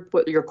board,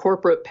 what your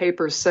corporate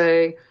papers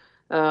say.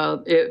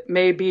 It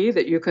may be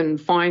that you can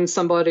find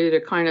somebody to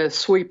kind of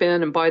sweep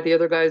in and buy the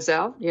other guys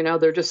out.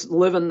 They're just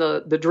living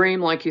the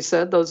dream, like you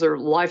said. Those are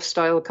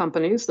lifestyle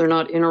companies. They're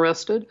not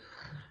interested.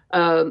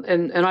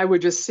 And I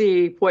would just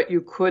see what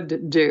you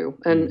could do.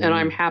 And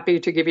I'm happy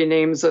to give you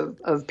names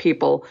of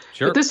people.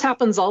 Sure. But this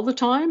happens all the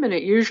time, and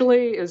it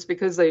usually is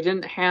because they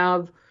didn't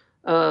have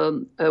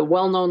a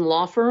well-known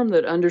law firm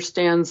that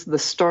understands the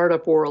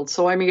startup world.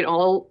 So I meet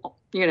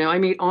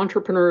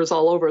entrepreneurs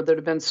all over that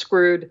have been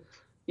screwed,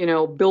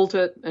 built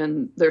it,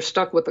 and they're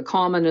stuck with the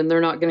common, and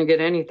they're not going to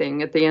get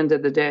anything at the end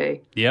of the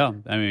day. Yeah.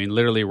 I mean,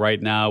 literally right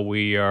now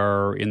we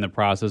are in the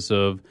process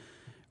of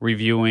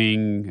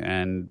reviewing,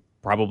 and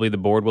probably the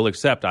board will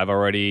accept. I've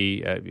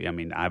already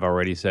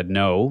said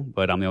no,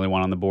 but I'm the only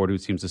one on the board who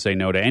seems to say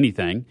no to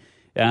anything.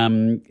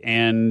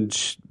 And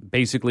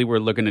basically we're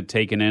looking at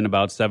taking in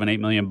about $7-8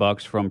 million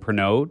from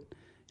Pernode,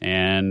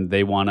 and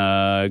they want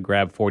to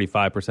grab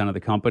 45% of the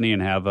company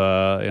and have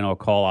a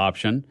call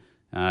option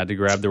to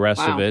grab the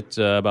rest of it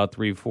about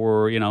 3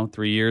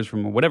 years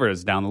from whatever it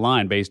is down the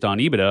line based on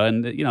EBITDA.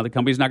 And, the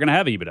company's not going to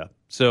have EBITDA.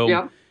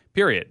 So,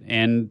 period.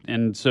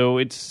 And so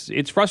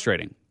it's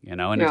frustrating,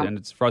 and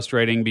it's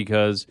frustrating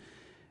because,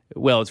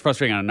 well, it's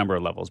frustrating on a number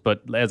of levels.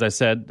 But as I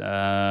said,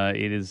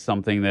 it is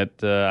something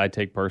that I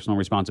take personal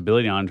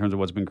responsibility on in terms of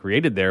what's been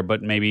created there.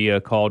 But maybe a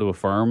call to a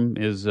firm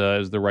is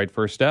the right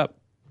first step.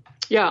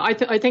 Yeah,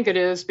 I think it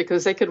is,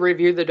 because they could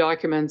review the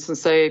documents and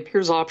say,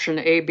 here's option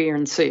A, B,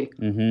 and C.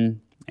 Mm-hmm.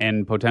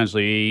 And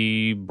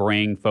potentially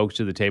bring folks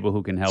to the table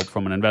who can help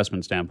from an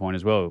investment standpoint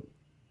as well.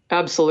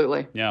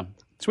 Absolutely. Yeah.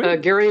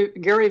 Sweet. Gary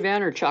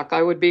Vaynerchuk,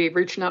 I would be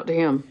reaching out to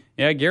him.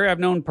 Yeah, Gary I've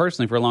known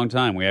personally for a long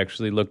time. We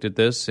actually looked at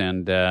this,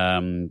 and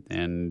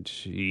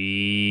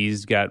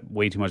he's got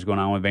way too much going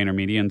on with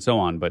VaynerMedia and so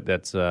on, but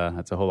that's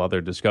a whole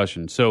other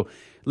discussion. So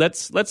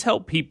let's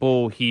help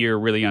people here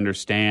really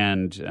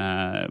understand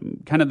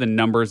kind of the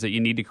numbers that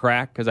you need to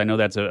crack, because I know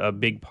that's a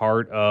big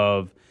part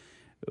of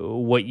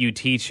what you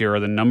teach here, are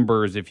the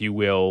numbers, if you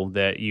will,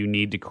 that you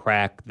need to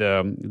crack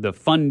the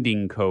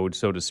funding code,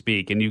 so to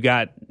speak, and you've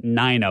got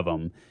 9 of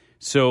them.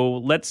 So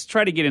let's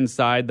try to get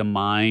inside the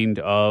mind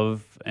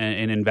of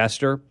an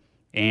investor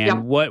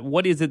and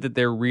what is it that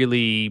they're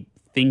really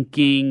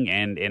thinking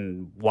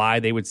and why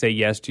they would say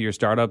yes to your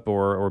startup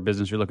or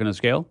business you're looking to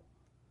scale?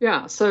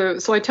 Yeah, so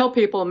I tell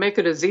people make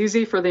it as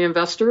easy for the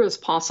investor as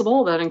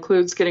possible. That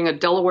includes getting a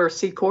Delaware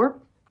C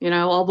Corp.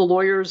 All the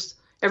lawyers,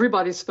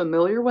 everybody's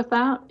familiar with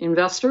that,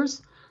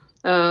 investors,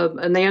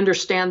 and they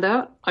understand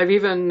that. I've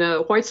even,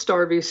 White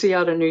Star VC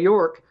out of New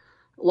York,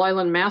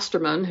 Leland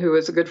Masterman, who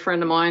is a good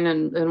friend of mine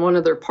and one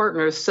of their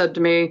partners, said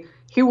to me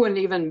he wouldn't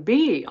even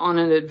be on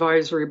an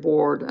advisory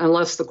board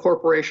unless the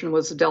corporation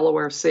was a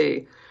Delaware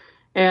C.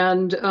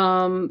 And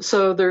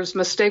so there's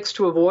mistakes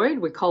to avoid.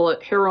 We call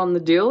it hair on the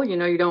deal.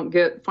 You don't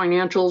get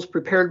financials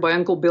prepared by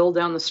Uncle Bill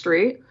down the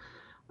street.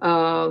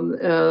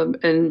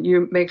 And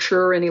you make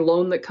sure any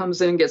loan that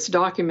comes in gets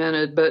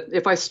documented. But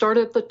if I start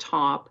at the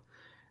top,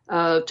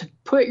 to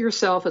put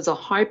yourself as a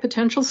high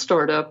potential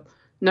startup,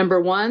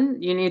 number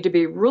one, you need to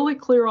be really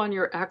clear on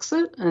your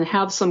exit and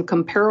have some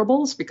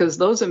comparables because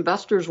those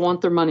investors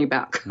want their money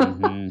back.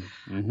 And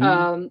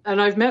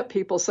I've met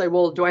people say,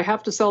 well, do I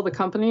have to sell the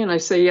company? And I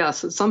say,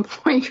 yes, at some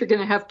point you're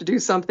going to have to do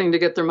something to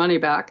get their money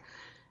back.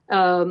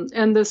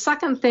 And the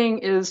second thing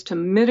is to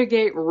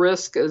mitigate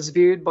risk as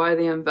viewed by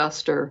the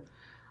investor.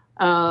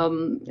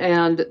 And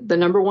the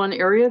number one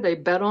area they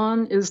bet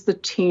on is the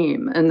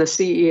team and the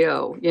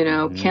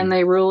CEO. Can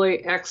they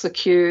really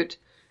execute,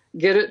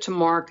 get it to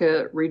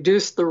market,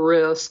 reduce the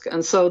risk?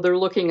 And so they're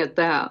looking at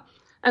that.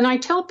 And I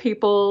tell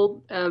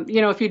people,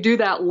 if you do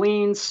that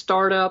lean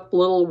startup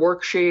little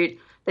worksheet,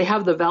 they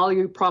have the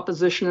value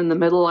proposition in the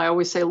middle. I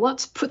always say,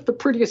 let's put the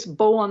prettiest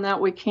bow on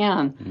that we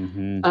can.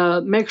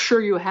 Make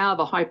sure you have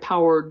a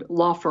high-powered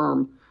law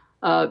firm.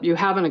 You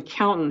have an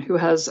accountant who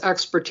has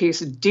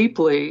expertise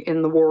deeply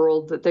in the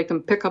world that they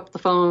can pick up the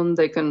phone.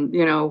 They can,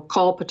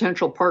 call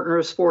potential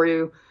partners for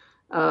you.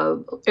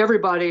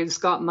 Everybody's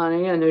got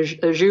money. And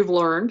as you've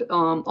learned,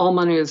 all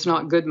money is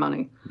not good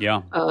money.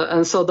 Yeah.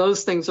 And so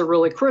those things are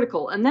really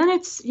critical. And then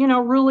it's,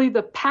 really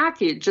the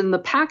package. And the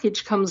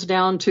package comes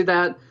down to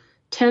that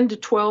 10 to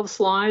 12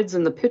 slides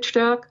in the pitch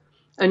deck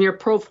and your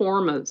pro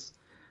formas.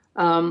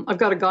 I've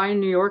got a guy in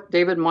New York,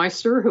 David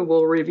Meister, who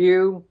will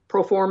review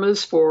pro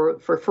formas for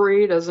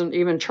free, doesn't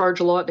even charge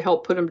a lot to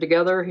help put them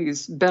together.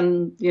 He's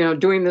been,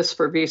 doing this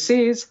for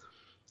VCs,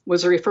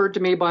 was referred to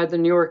me by the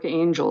New York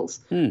Angels.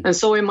 And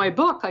so in my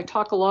book, I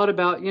talk a lot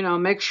about,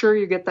 make sure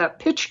you get that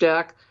pitch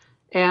deck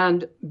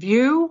and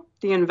view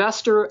the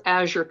investor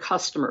as your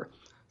customer.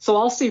 So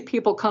I'll see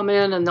people come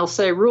in and they'll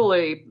say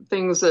really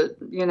things that,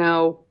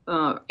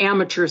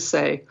 amateurs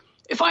say.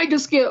 If I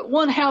just get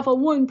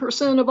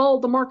 0.5% of all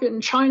the market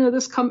in China,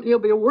 this company will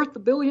be worth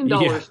 $1 billion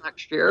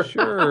next year.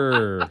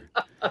 Sure.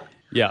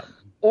 Yeah.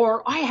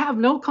 Or I have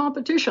no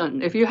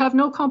competition. If you have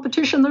no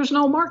competition, there's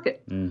no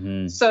market.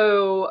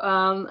 So,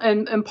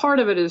 and part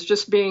of it is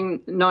just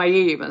being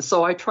naive. And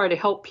so I try to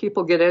help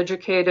people get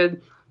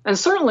educated. And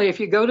certainly if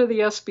you go to the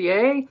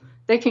SBA,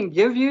 they can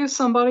give you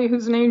somebody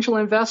who's an angel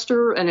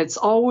investor. And it's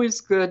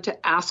always good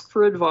to ask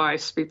for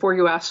advice before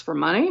you ask for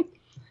money.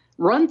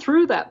 Run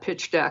through that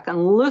pitch deck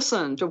and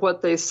listen to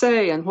what they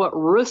say and what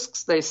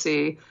risks they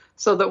see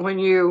so that when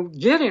you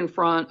get in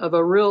front of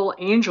a real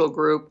angel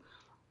group,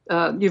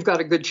 you've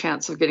got a good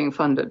chance of getting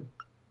funded.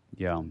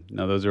 Yeah.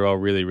 No, those are all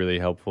really, really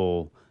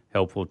helpful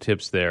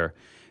tips there.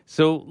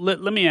 So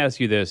let me ask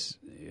you this.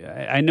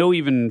 I know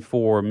even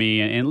for me,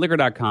 and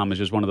Liquor.com is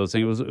just one of those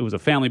things. It was a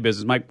family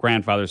business. My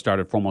grandfather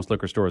started Foremost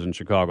Liquor Stores in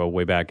Chicago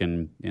way back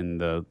in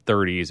the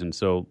 30s, and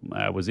so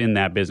I was in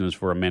that business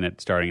for a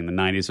minute starting in the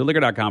 90s. So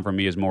Liquor.com for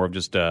me is more of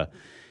just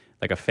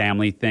like a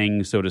family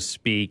thing, so to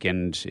speak,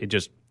 and it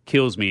just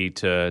kills me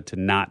to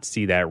not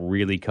see that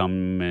really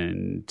come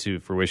into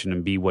fruition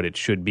and be what it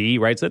should be,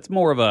 right? So it's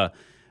more of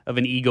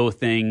an ego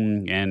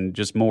thing and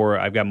just more.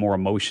 I've got more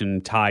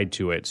emotion tied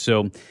to it.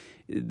 So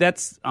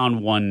that's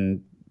on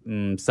one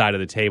side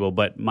of the table,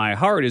 but my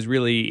heart is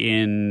really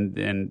in,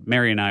 and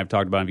Mary and I have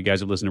talked about, if you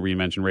guys have listened to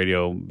Reinvention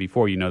Radio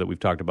before, you know that we've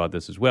talked about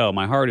this as well.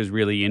 My heart is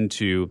really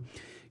into,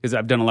 because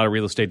I've done a lot of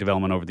real estate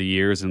development over the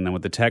years, and then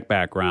with the tech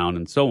background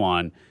and so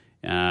on,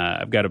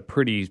 I've got a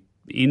pretty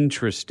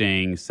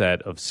interesting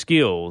set of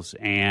skills,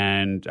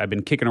 and I've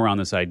been kicking around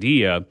this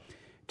idea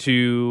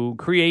to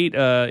create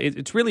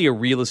it's really a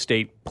real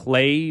estate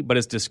play, but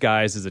it's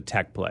disguised as a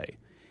tech play.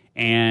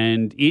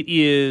 And it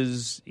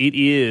is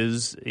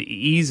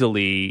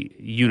easily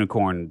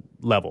unicorn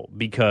level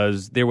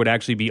because there would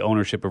actually be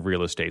ownership of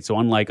real estate. So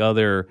unlike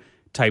other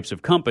types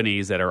of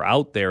companies that are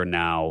out there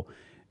now,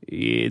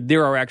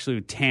 there are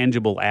actually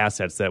tangible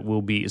assets that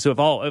will be. So if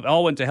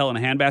all went to hell in a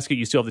handbasket,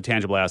 you still have the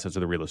tangible assets of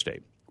the real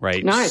estate,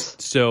 right? Nice.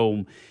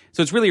 So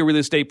it's really a real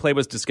estate play, but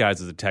it's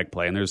disguised as a tech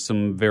play. And there's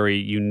some very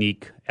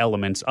unique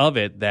elements of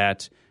it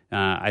that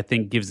I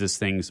think gives this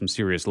thing some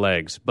serious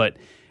legs. But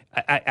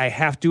I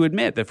have to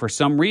admit that for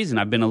some reason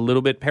I've been a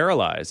little bit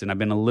paralyzed and I've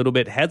been a little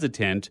bit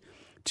hesitant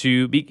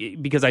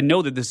because I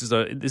know that this is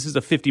a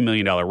 $50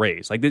 million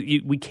raise. Like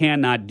we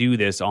cannot do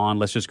this on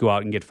let's just go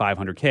out and get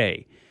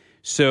 $500K.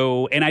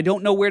 So, and I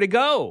don't know where to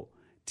go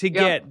to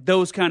get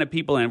those kind of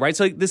people in, right?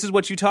 So this is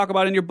what you talk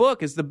about in your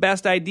book, is the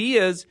best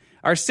ideas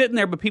are sitting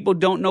there, but people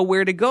don't know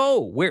where to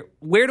go.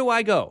 Where do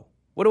I go?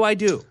 What do I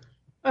do?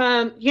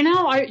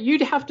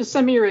 You'd have to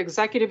send me your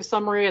executive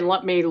summary and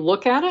let me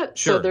look at it.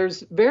 Sure. So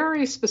there's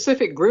very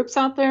specific groups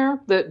out there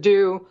that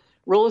do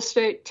real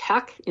estate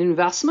tech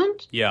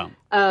investment. Yeah.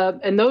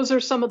 And those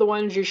are some of the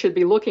ones you should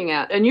be looking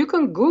at. And you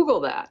can Google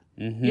that.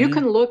 Mm-hmm. You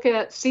can look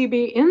at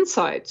CB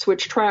Insights,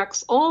 which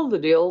tracks all the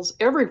deals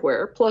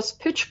everywhere, plus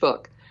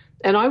PitchBook.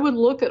 And I would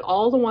look at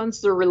all the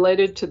ones that are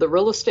related to the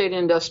real estate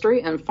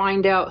industry and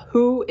find out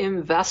who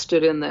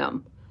invested in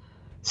them.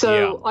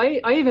 So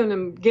I even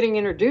am getting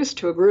introduced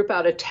to a group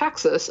out of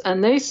Texas,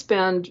 and they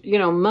spend,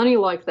 money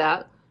like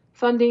that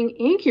funding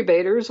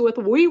incubators with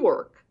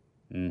WeWork.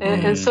 Mm-hmm.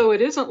 And so it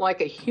isn't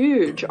like a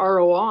huge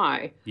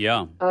ROI.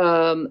 Yeah.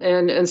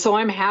 And so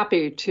I'm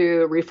happy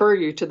to refer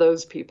you to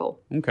those people.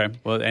 Okay.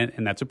 Well,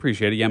 and that's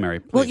appreciated. Yeah, Mary,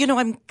 please. Well,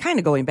 I'm kind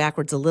of going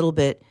backwards a little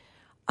bit.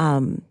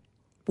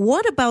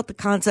 What about the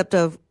concept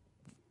of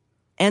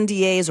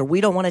NDAs, or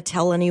we don't want to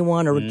tell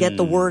anyone or get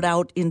the word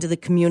out into the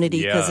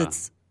community because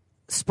it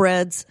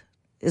spreads?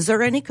 Is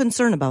there any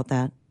concern about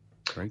that?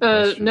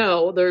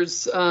 No,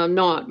 there's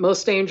not.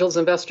 Most angels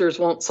investors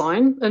won't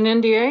sign an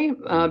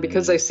NDA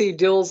because they see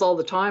deals all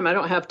the time. I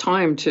don't have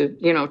time to,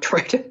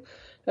 try to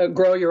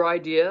grow your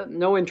idea.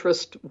 No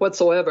interest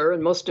whatsoever,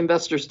 and most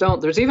investors don't.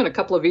 There's even a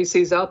couple of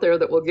VCs out there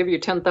that will give you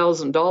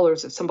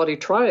 $10,000 if somebody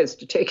tries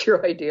to take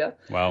your idea.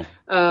 Wow.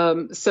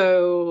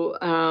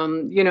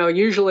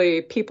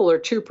 Usually people are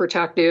too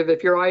protective.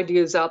 If your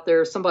idea is out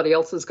there, somebody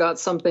else has got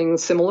something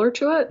similar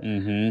to it.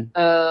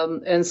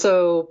 Mm-hmm. And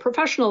so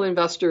professional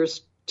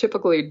investors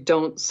typically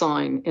don't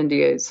sign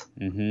NDAs.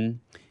 Mm-hmm.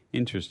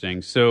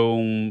 Interesting. So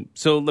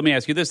let me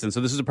ask you this then. So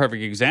this is a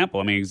perfect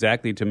example. I mean,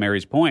 exactly to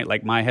Mary's point,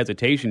 like my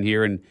hesitation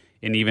here in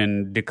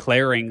even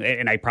declaring,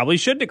 and I probably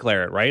should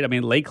declare it, right? I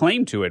mean, lay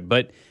claim to it.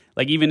 But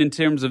like even in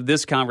terms of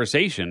this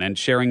conversation and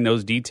sharing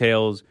those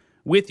details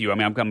with you, I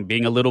mean, I'm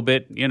being a little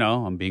bit,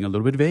 I'm being a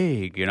little bit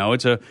vague.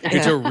 It's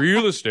a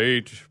real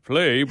estate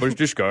play, but it's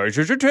disguised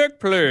as a tech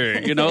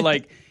play.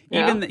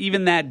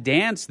 Even that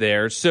dance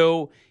there.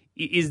 So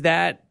is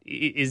that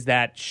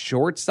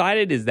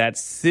short-sighted? Is that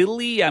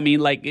silly? I mean,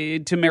 like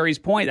to Mary's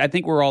point, I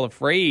think we're all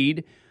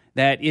afraid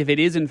that if it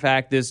is in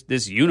fact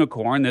this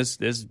unicorn, this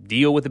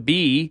deal with a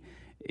B,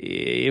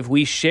 if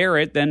we share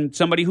it, then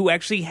somebody who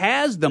actually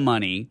has the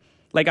money,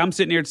 like I'm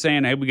sitting here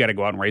saying, hey, we got to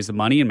go out and raise the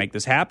money and make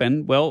this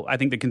happen. Well, I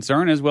think the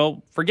concern is,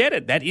 well, forget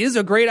it. That is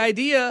a great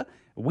idea.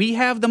 We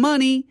have the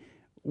money.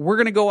 We're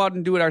going to go out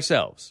and do it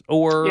ourselves.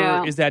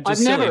 Or is that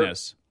just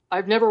silliness?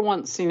 I've never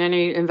once seen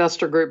any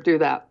investor group do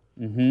that.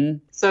 Mm-hmm.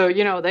 So,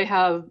 they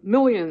have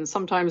millions,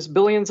 sometimes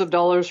billions of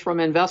dollars from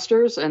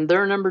investors, and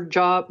their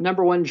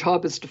number one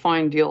job is to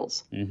find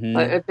deals. Mm-hmm.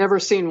 I've never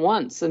seen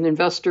once an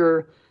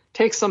investor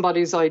take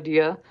somebody's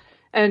idea.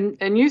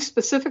 And you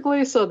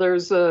specifically, so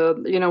there's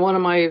one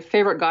of my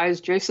favorite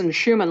guys, Jason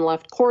Schumann,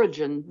 left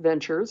Corrigan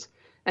Ventures,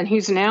 and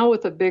he's now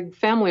with a big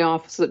family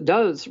office that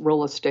does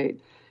real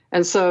estate.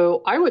 And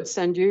so I would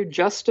send you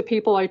just to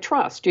people I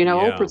trust.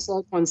 Oprah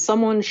said, when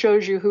someone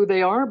shows you who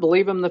they are,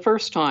 believe them the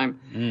first time.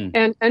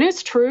 Mm. And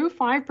it's true.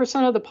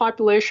 5% of the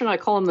population, I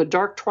call them the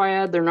dark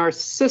triad. They're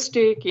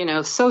narcissistic,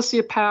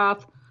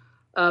 sociopath,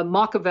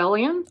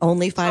 Machiavellian.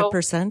 Only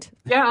 5%? So,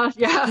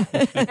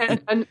 yeah.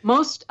 and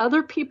most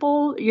other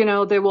people,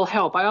 they will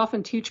help. I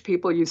often teach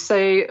people, you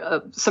say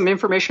some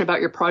information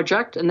about your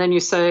project, and then you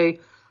say,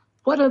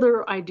 what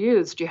other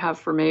ideas do you have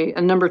for me?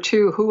 And number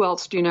two, who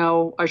else do you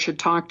know I should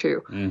talk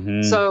to?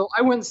 Mm-hmm. So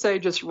I wouldn't say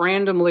just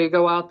randomly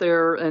go out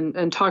there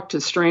and talk to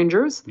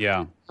strangers.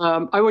 Yeah.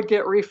 I would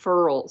get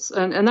referrals.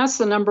 And that's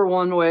the number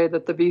one way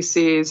that the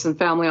VCs and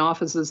family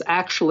offices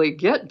actually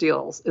get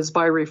deals is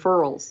by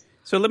referrals.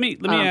 So let me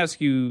ask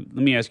you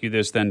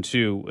this then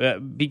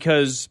too,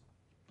 because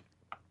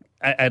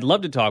I'd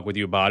love to talk with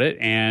you about it,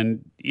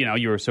 and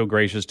you were so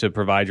gracious to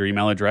provide your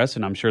email address,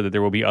 and I'm sure that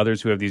there will be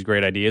others who have these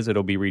great ideas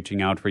that'll be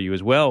reaching out for you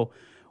as well.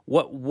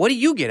 What do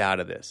you get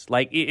out of this?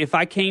 Like, if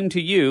I came to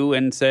you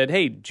and said,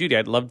 "Hey, Judy,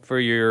 I'd love for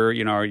your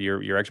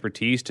your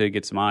expertise to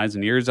get some eyes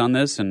and ears on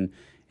this and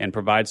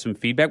provide some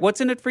feedback,"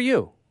 what's in it for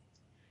you?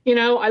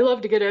 I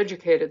love to get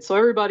educated. So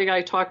everybody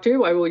I talk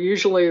to, I will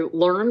usually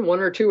learn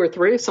one or two or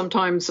three,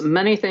 sometimes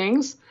many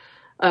things.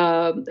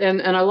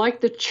 And I like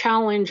the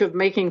challenge of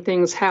making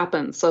things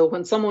happen. So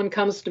when someone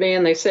comes to me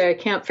and they say, I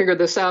can't figure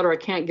this out or I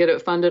can't get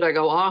it funded, I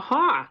go,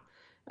 aha,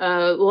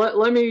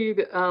 let me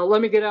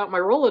get out my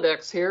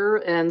Rolodex here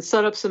and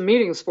set up some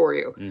meetings for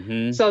you.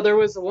 Mm-hmm. So there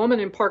was a woman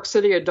in Park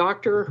City, a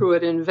doctor who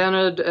had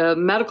invented a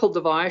medical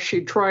device.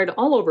 She'd tried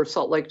all over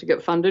Salt Lake to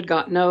get funded,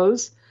 got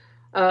no's.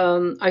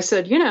 I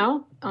said,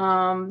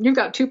 you've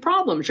got two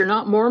problems. You're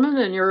not Mormon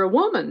and you're a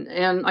woman.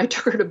 And I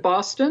took her to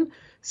Boston.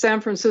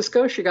 San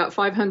Francisco, she got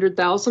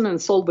 $500,000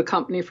 and sold the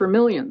company for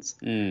millions.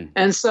 Mm.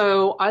 And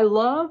so I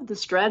love the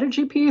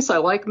strategy piece. I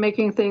like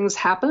making things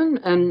happen,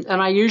 and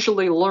I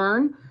usually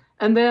learn.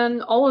 And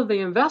then all of the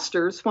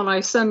investors, when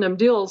I send them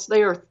deals,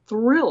 they are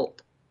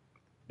thrilled.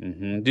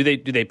 Mm-hmm. Do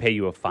they pay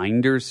you a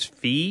finder's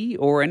fee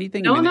or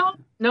anything? No,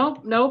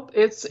 Nope.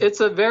 It's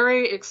a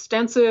very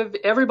extensive.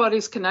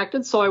 Everybody's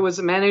connected. So I was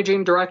a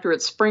managing director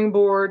at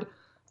Springboard,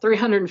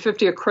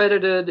 350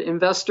 accredited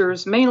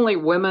investors, mainly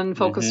women,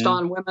 focused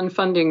on women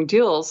funding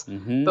deals.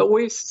 But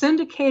we've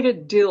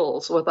syndicated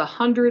deals with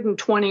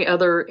 120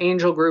 other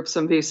angel groups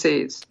and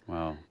VCs.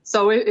 Wow.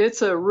 So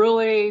it's a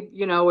really,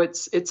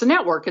 it's a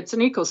network. It's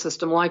an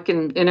ecosystem like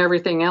in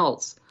everything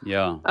else.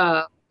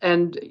 Yeah.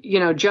 And,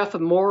 Jeff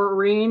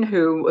Maureen,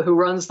 who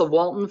runs the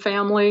Walton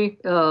Family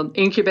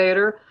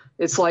Incubator,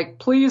 it's like,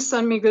 please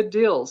send me good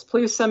deals.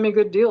 Please send me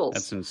good deals.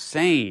 That's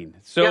insane.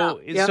 So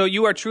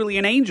you are truly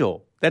an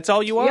angel. That's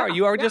all you are. Yeah.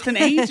 You are just an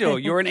angel.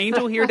 You're an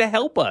angel here to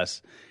help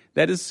us.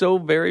 That is so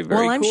very, very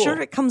cool. Well, I'm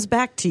sure it comes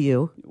back to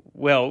you.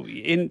 Well,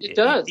 it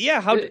does.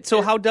 Yeah.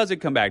 How does it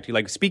come back to you?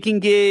 Like speaking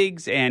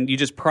gigs, and you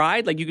just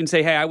pride? Like you can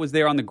say, hey, I was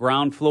there on the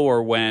ground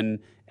floor when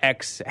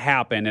X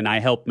happened and I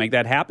helped make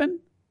that happen?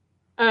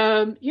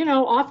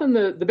 Often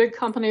the big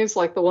companies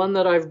like the one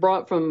that I've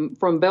brought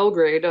from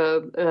Belgrade,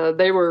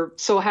 they were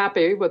so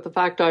happy with the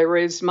fact I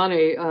raised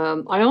money.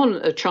 I own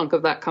a chunk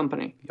of that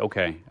company.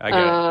 Okay, I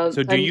got it.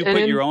 So do you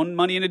put your own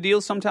money in a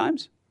deal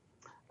sometimes?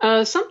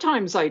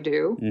 Sometimes I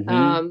do.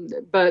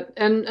 But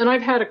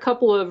I've had a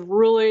couple of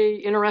really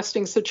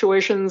interesting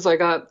situations. I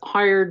got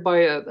hired by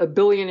a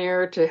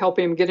billionaire to help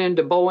him get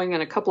into Boeing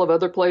and a couple of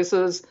other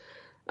places.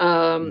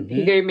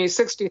 He gave me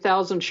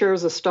 60,000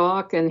 shares of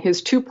stock, and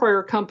his two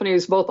prior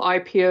companies both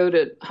IPO'd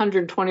at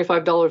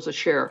 $125 a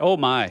share. Oh,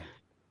 my.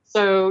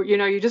 So,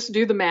 you just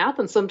do the math,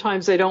 and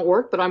sometimes they don't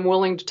work, but I'm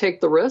willing to take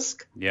the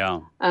risk.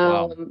 Yeah.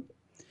 Wow.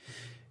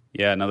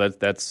 Yeah, no,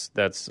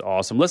 that's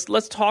awesome.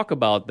 Let's talk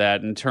about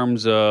that in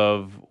terms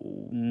of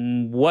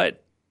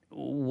what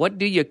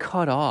do you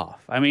cut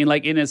off? I mean,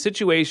 like in a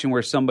situation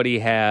where somebody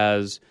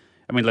has...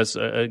 let's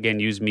again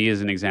use me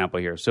as an example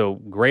here. So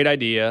great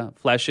idea,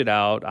 flesh it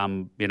out.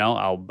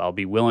 I'll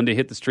be willing to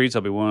hit the streets.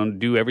 I'll be willing to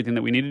do everything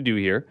that we need to do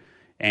here.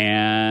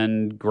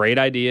 And great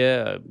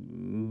idea,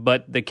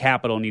 but the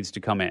capital needs to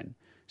come in.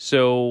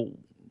 So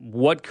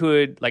what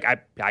could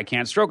I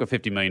can't stroke a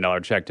 $50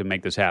 million check to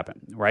make this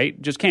happen,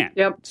 right? Just can't.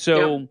 Yep.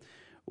 So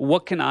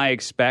what can I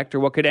expect, or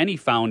what could any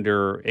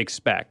founder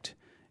expect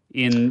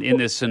in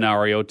this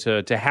scenario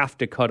to have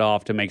to cut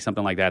off to make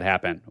something like that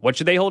happen? What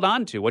should they hold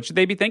on to? What should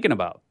they be thinking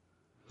about?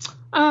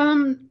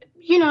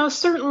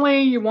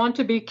 Certainly you want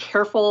to be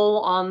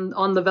careful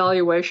on the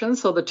valuation.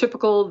 So the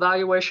typical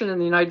valuation in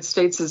the United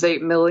States is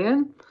 $8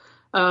 million.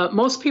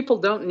 Most people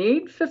don't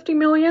need $50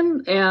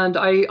 million. And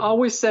I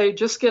always say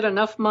just get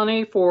enough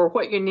money for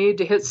what you need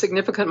to hit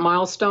significant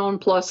milestone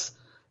plus,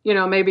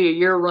 maybe a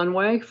year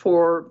runway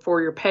for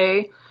your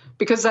pay,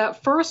 because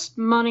that first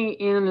money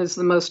in is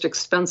the most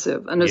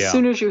expensive. And as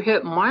soon as you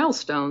hit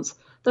milestones,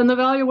 then the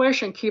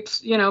valuation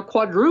keeps,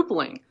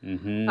 quadrupling.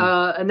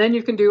 And then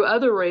you can do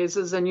other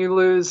raises and you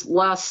lose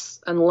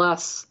less and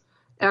less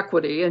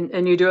equity,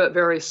 and you do it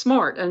very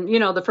smart. And,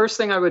 the first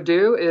thing I would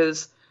do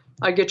is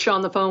I get you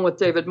on the phone with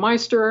David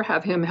Meister,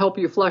 have him help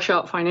you flesh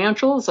out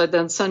financials. I'd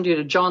then send you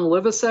to John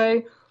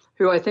Livesey,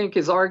 who I think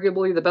is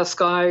arguably the best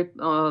guy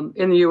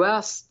in the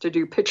U.S. to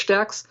do pitch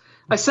decks.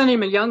 I sent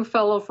him a young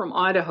fellow from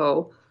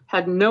Idaho,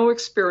 had no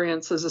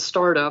experience as a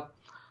startup.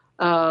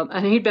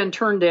 And he'd been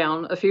turned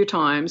down a few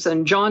times,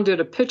 and John did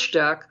a pitch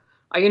deck.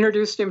 I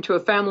introduced him to a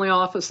family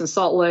office in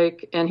Salt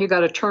Lake, and he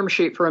got a term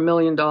sheet for $1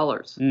 million.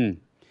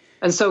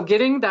 And so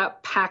getting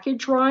that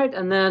package right,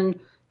 and then,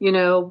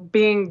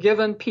 being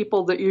given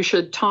people that you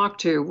should talk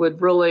to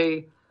would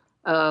really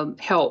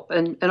help.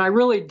 And I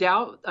really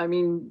doubt,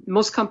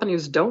 most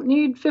companies don't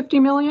need $50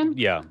 million.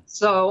 Yeah.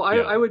 So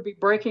I would be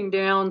breaking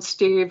down,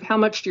 Steve, how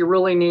much do you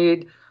really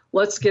need?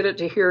 Let's get it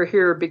to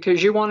here,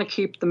 because you want to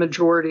keep the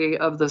majority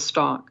of the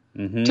stock.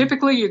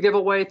 Typically, you give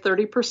away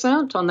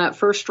 30% on that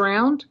first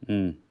round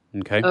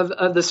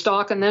of the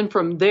stock. And then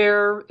from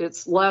there,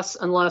 it's less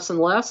and less and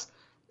less.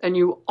 And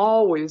you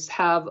always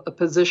have a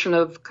position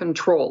of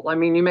control.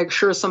 You make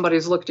sure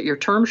somebody's looked at your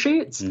term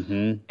sheets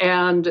and,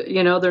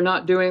 they're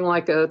not doing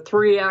like a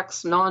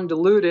 3X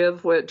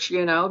non-dilutive, which,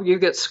 you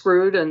get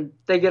screwed and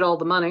they get all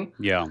the money.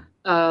 Yeah.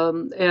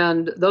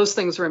 And those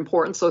things are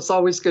important. So it's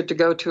always good to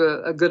go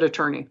to a good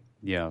attorney.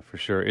 Yeah, for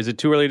sure. Is it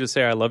too early to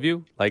say I love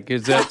you? Like,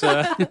 is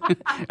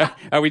that,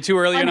 are we too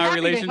early in our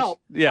relationship?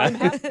 Yeah. I'm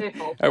happy to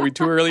help. Are we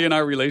too early in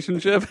our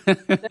relationship?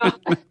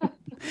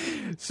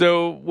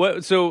 So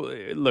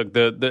look,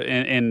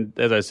 and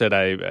as I said,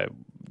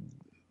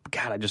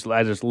 I just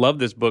love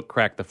this book,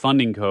 Crack the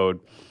Funding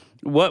Code.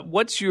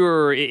 What's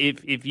your,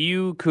 if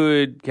you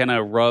could kind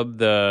of rub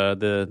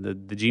the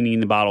genie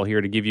in the bottle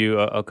here to give you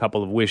a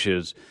couple of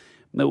wishes,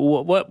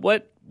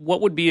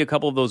 what would be a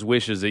couple of those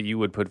wishes that you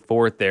would put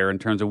forth there in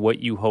terms of what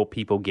you hope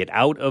people get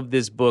out of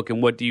this book,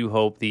 and what do you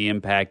hope the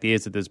impact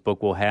is that this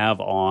book will have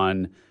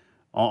on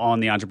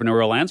the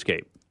entrepreneurial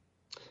landscape?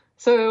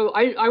 So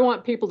I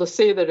want people to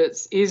see that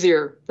it's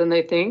easier than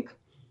they think,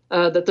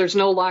 that there's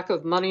no lack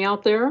of money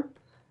out there,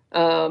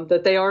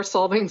 that they are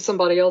solving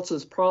somebody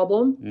else's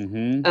problem,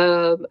 and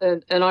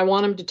I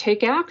want them to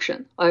take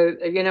action.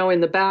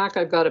 In the back,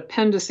 I've got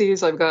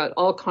appendices, I've got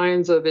all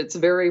kinds of, it's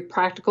very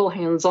practical,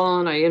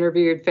 hands-on. I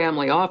interviewed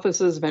family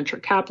offices, venture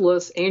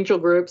capitalists, angel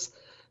groups,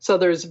 so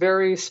there's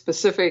very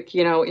specific,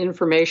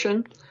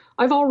 information.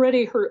 I've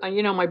already heard,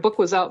 my book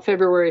was out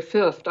February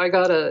 5th. I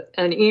got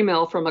an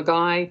email from a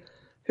guy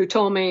who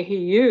told me he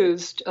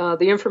used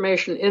the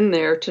information in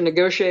there to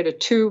negotiate a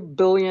 $2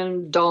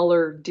 billion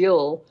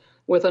deal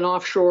with an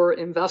offshore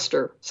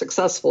investor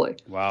successfully.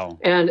 Wow.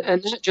 And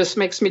that just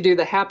makes me do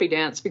the happy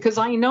dance, because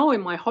I know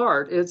in my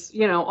heart it's,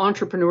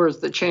 entrepreneurs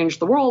that change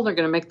the world are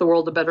going to make the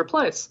world a better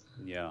place.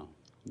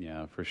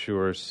 Yeah, for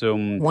sure. So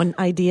one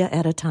idea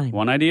at a time.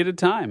 One idea at a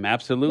time,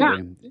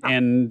 absolutely. Yeah.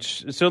 And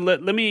so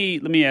let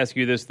me ask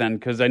you this then,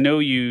 because I know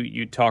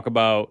you talk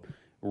about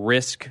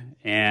risk,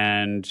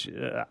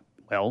 and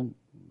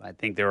I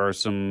think there are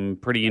some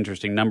pretty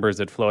interesting numbers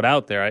that float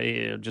out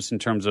there, just in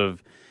terms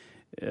of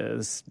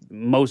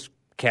most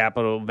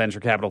venture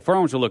capital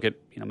firms will look at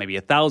maybe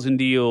 1,000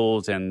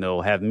 deals, and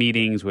they'll have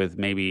meetings with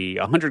maybe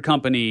 100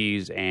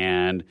 companies,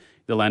 and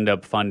they'll end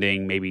up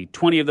funding maybe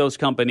 20 of those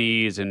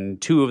companies,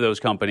 and 2 of those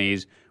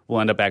companies will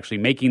end up actually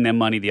making them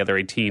money. The other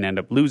 18 end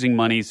up losing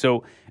money.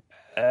 So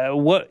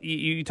what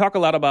you talk a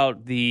lot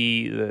about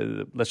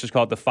the let's just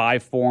call it the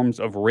 5 forms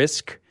of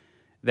risk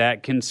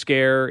that can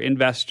scare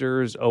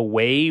investors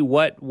away.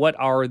 What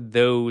are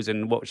those,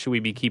 and what should we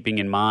be keeping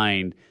in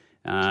mind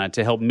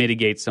to help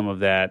mitigate some of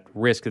that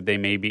risk that they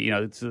may be,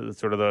 it's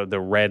sort of the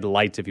red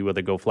lights, if you will,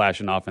 that go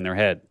flashing off in their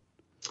head?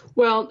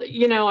 Well, so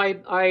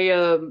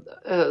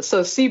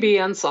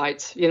CB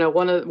Insights,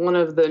 one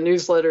of the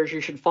newsletters you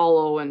should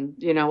follow, and,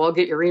 I'll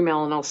get your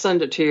email and I'll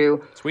send it to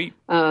you. Sweet.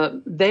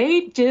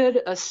 They did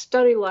a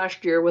study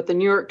last year with the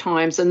New York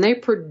Times, and they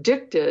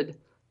predicted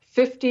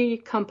 50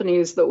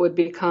 companies that would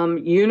become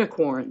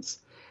unicorns.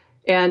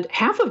 And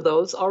half of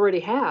those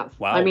already have.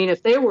 Wow. I mean,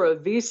 if they were a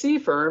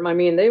VC firm,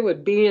 they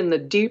would be in the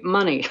deep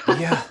money.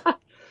 Yeah.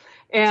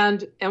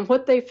 And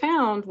what they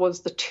found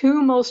was the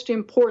 2 most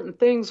important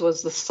things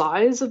was the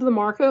size of the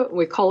market.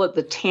 We call it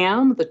the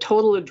TAM, the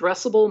total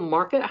addressable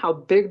market, how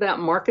big that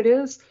market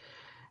is.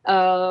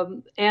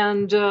 Then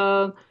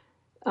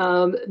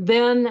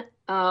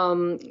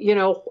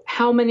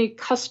how many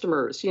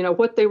customers,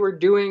 what they were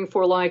doing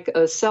for like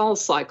a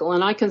sales cycle.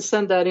 And I can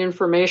send that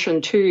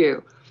information to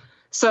you.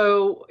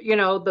 So,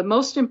 the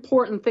most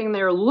important thing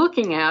they're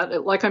looking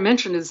at, like I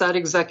mentioned, is that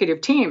executive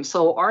team.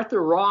 So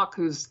Arthur Rock,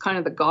 who's kind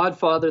of the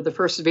godfather, the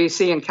first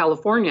VC in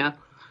California,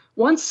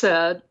 once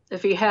said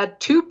if he had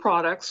 2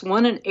 products,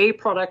 one an A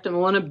product and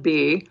one a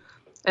B,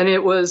 and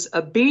it was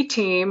a B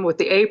team with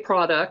the A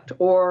product,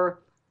 or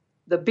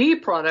the B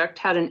product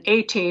had an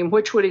A team,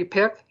 which would he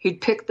pick? He'd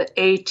pick the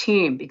A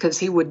team, because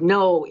he would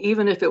know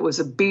even if it was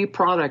a B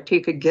product, he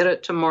could get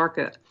it to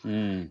market.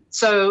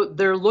 So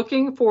they're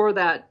looking for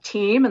that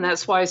team, and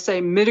that's why I say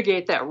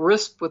mitigate that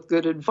risk with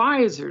good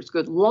advisors,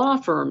 good law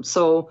firms.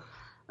 So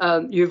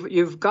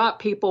you've got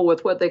people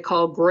with what they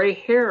call gray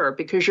hair,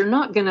 because you're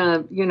not going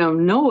to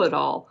know it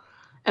all.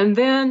 And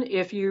then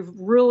if you've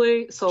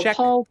really Check.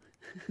 Paul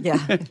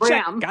Yeah.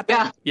 Graham. Got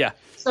that? Yeah.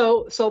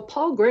 So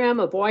Paul Graham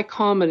of Y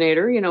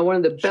Combinator, one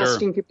of the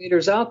best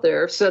incubators out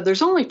there, said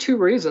there's only 2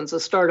 reasons a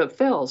startup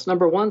fails.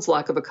 Number 1's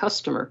lack of a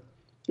customer.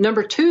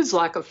 Number 2's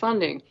lack of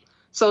funding.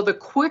 So the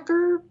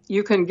quicker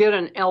you can get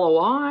an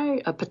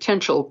LOI, a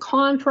potential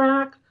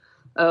contract,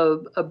 a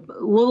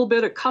little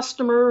bit of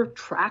customer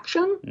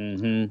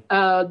traction,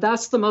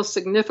 that's the most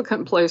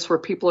significant place where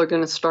people are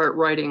going to start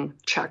writing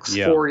checks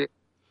for you.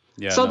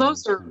 Yeah, so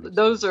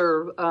those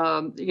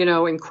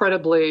are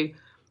incredibly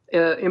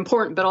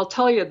important. But I'll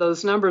tell you,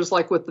 those numbers,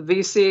 like with the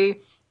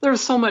VC,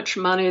 there's so much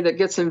money that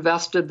gets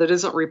invested that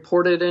isn't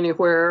reported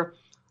anywhere.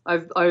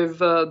 I've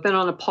been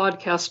on a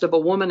podcast of a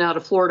woman out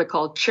of Florida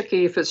called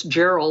Chicky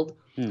Fitzgerald,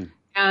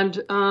 and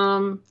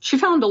she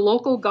found a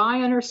local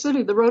guy in her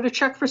city that wrote a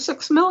check for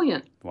 $6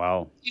 million.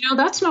 Wow.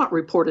 That's not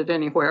reported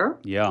anywhere.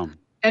 Yeah.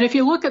 And if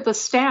you look at the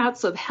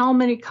stats of how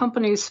many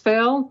companies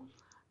fail,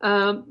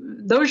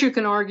 those you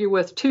can argue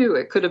with too.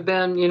 It could have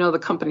been, the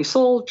company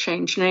sold,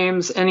 changed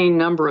names, any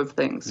number of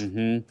things.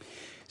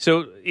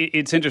 So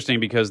it's interesting,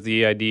 because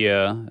the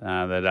idea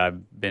that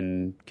I've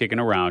been kicking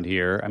around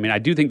here, I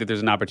do think that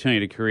there's an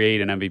opportunity to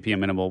create an MVP, a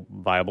minimal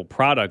viable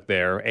product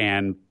there,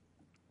 and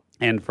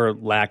for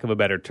lack of a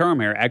better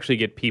term here, actually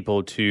get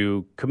people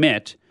to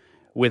commit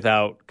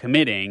without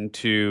committing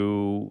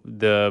to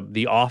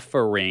the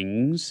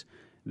offerings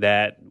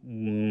that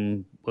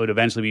would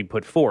eventually be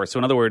put forth. So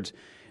in other words,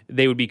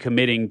 they would be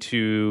committing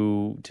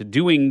to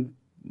doing,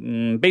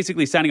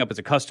 basically signing up as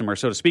a customer,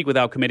 so to speak,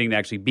 without committing to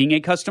actually being a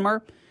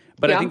customer.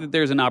 But I think that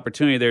there's an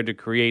opportunity there to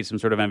create some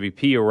sort of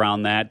MVP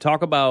around that.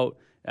 Talk about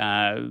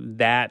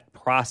that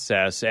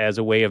process as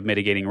a way of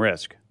mitigating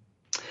risk.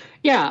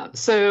 Yeah,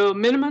 so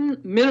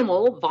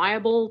minimal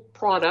viable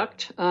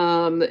product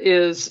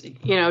is,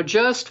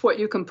 just what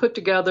you can put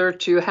together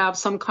to have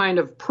some kind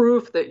of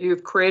proof that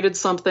you've created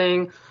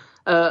something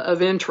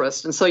of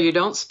interest. And so you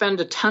don't spend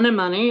a ton of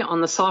money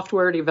on the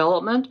software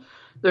development.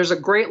 There's a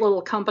great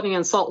little company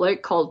in Salt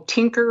Lake called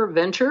Tinker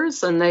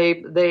Ventures, and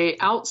they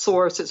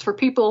outsource. It's for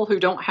people who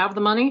don't have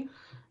the money.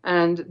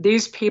 And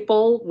these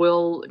people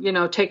will,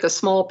 take a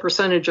small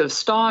percentage of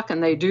stock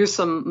and they do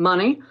some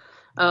money,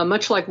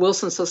 much like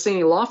Wilson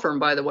Sonsini Law Firm,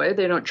 by the way.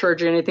 They don't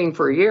charge you anything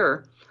for a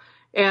year.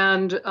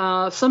 And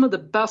some of the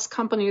best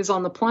companies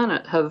on the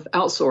planet have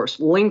outsourced.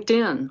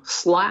 LinkedIn,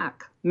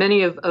 Slack,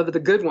 many of the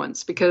good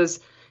ones, because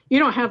you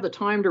don't have the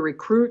time to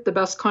recruit the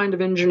best kind of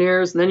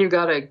engineers, and then you've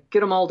got to get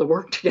them all to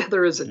work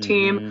together as a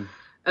team.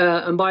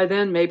 And by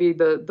then, maybe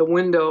the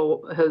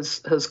window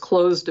has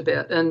closed a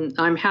bit. And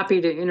I'm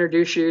happy to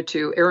introduce you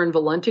to Aaron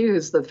Valenti,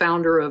 who's the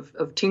founder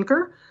of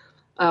Tinker,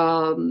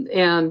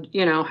 and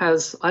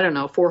has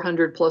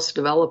 400 plus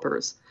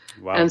developers.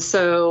 Wow. And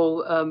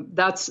so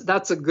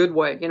that's a good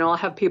way. I'll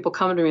have people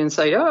come to me and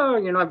say,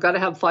 I've got to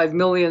have $5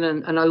 million,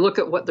 and I look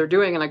at what they're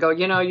doing and I go,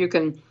 you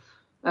can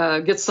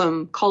get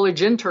some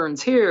college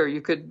interns here.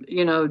 You could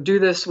do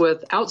this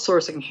with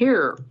outsourcing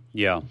here.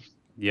 Yeah.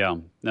 Yeah,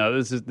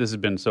 no, this has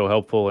been so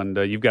helpful, and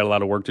you've got a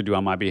lot of work to do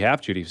on my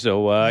behalf, Judy.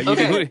 So,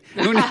 who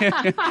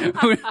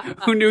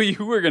knew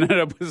you were going to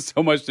end up with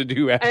so much to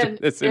do after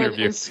this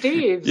interview? And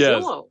Steve,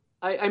 yes. Zillow.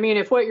 I mean,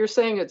 if what you're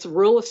saying it's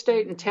real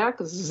estate and tech,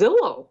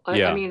 Zillow.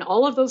 I mean,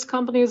 all of those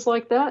companies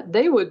like that,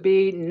 they would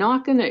be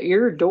knocking at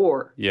your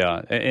door.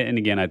 Yeah, and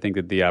again, I think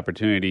that the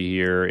opportunity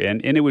here,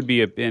 and it would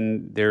be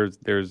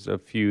there's a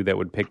few that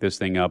would pick this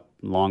thing up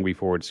long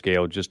before it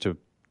scaled, just to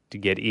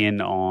get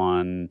in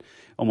on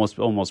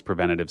almost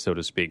preventative, so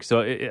to speak.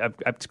 So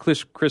it's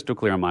crystal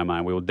clear in my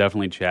mind. We will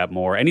definitely chat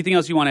more. Anything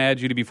else you want to add,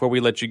 Judy, before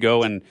we let you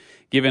go? And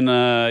given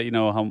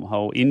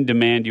how in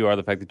demand you are,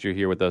 the fact that you're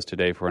here with us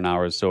today for an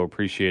hour is so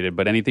appreciated.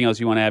 But anything else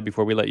you want to add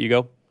before we let you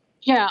go?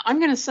 Yeah, I'm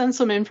going to send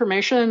some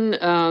information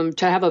to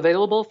have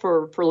available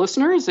for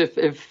listeners if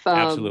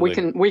we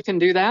can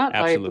do that.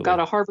 Absolutely. I've got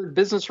a Harvard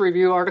Business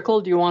Review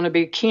article. Do you want to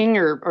be king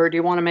or do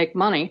you want to make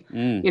money?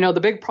 The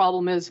big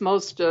problem is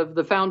most of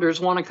the founders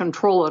want to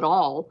control it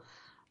all.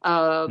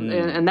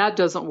 And that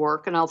doesn't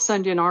work. And I'll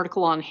send you an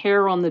article on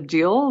Hair on the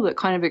Deal that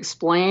kind of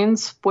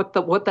explains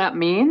what that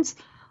means.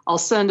 I'll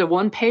send a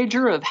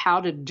one-pager of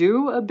how to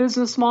do a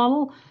business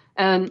model.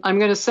 And I'm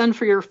going to send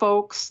for your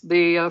folks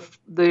the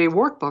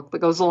workbook that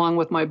goes along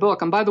with my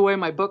book. And by the way,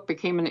 my book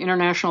became an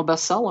international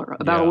bestseller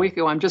about a week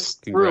ago. I'm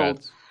just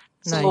thrilled.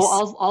 Nice.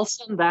 So I'll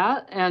send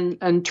that.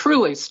 And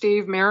truly,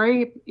 Steve,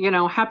 Mary,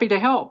 happy to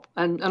help.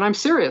 And I'm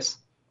serious.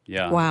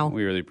 Yeah. Wow.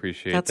 We really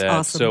appreciate That's that.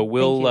 Awesome. So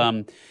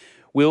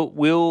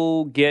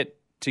we'll get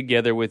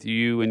together with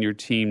you and your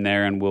team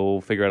there, and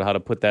we'll figure out how to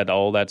put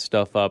all that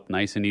stuff up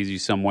nice and easy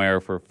somewhere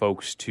for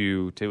folks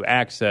to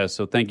access.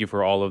 So thank you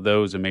for all of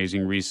those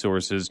amazing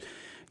resources.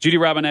 Judy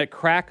Robinett,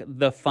 Crack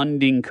the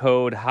Funding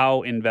Code,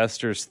 How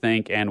Investors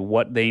Think and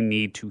What They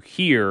Need to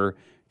Hear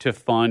to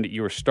Fund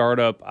Your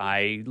Startup.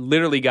 I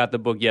literally got the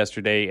book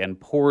yesterday and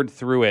poured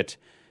through it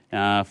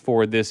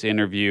for this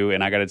interview,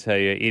 and I got to tell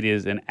you, it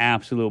is an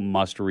absolute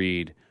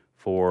must-read.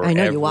 I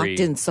know, you walked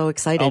in so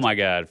excited. Oh, my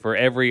God, for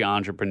every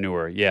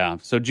entrepreneur. Yeah.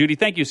 So, Judy,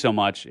 thank you so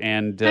much.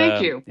 And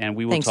thank you. And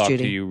we will talk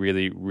Judy. to you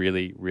really,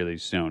 really, really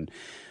soon.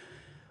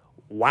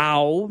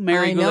 Wow,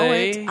 Mary I know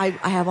it.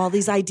 I have all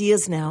these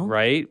ideas now.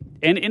 Right.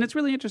 And it's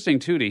really interesting,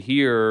 too, to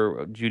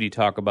hear Judy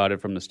talk about it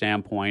from the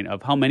standpoint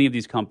of how many of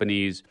these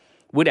companies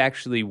would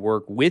actually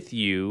work with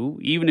you,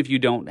 even if you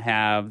don't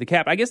have the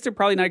cap. I guess they're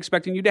probably not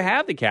expecting you to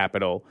have the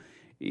capital.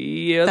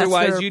 Yeah,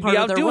 otherwise, you'd be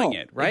out doing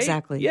it, right?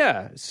 Exactly.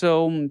 Yeah.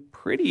 So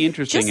pretty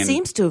interesting. Just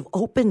seems to have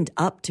opened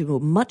up to a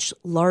much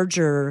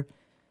larger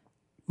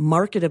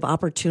market of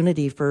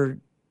opportunity for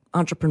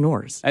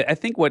entrepreneurs. I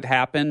think what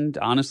happened,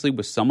 honestly,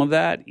 with some of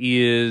that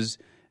is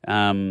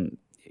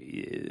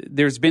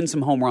there's been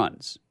some home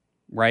runs,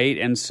 right?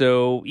 And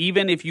so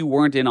even if you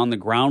weren't in on the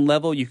ground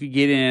level, you could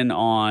get in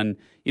on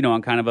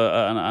on kind of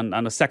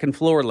on a second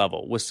floor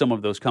level with some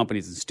of those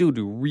companies and still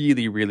do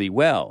really, really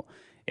well.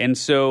 And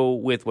so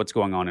with what's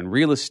going on in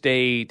real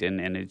estate,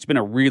 and it's been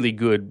a really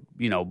good,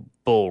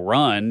 bull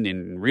run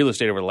in real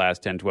estate over the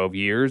last 10, 12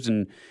 years.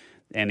 And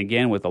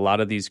again, with a lot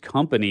of these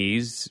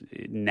companies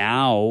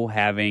now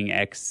having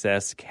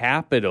excess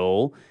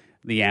capital,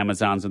 the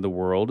Amazons of the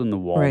world and the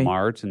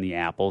Walmarts and the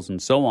Apples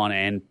and so on,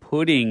 and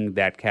putting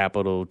that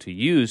capital to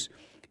use,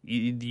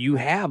 you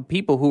have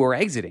people who are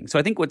exiting. So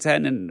I think what's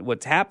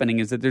happening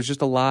is that there's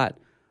just a lot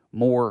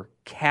more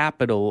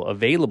capital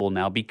available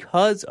now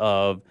because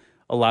of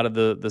a lot of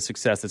the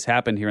success that's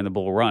happened here in the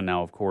bull run.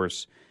 Now, of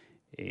course,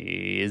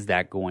 is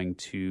that going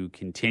to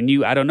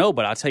continue? I don't know,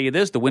 but I'll tell you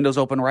this, the window's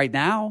open right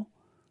now.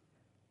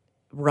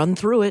 Run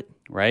through it.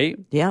 Right?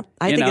 Yeah,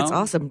 I think it's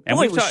awesome. And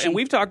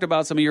we've talked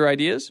about some of your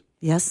ideas.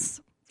 Yes.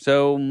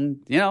 So,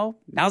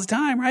 now's the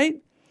time, right?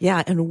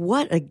 Yeah, and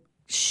what a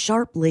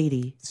sharp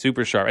lady.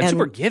 Super sharp and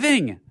super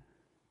giving.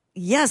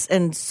 Yes,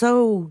 and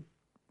so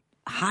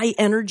high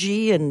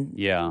energy and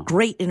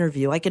great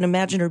interview. I can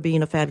imagine her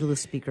being a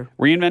fabulous speaker.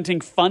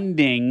 Reinventing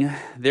funding.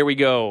 There we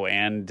go.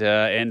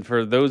 And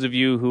for those of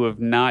you who have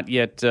not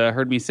yet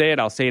heard me say it,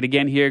 I'll say it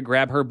again here.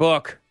 Grab her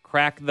book,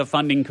 Crack the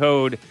Funding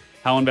Code,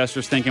 How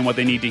investors think and what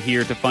they need to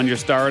hear to fund your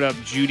startup.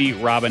 Judy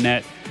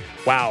Robinette.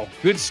 Wow,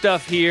 good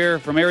stuff here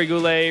from Ari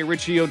Goulet,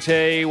 Richie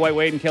Ote, White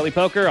Wade, and Kelly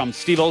Poker. I'm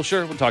Steve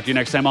Olsher. We'll talk to you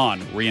next time on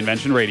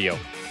Reinvention Radio.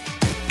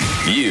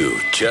 You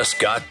just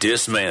got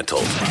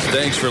dismantled.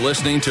 Thanks for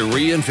listening to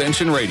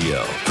Reinvention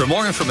Radio. For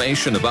more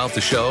information about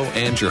the show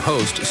and your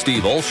host,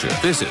 Steve Olsher,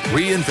 visit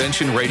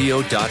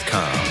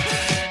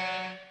reinventionradio.com.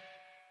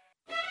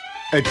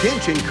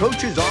 Attention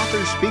coaches,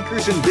 authors,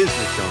 speakers, and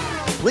business owners.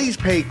 Please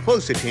pay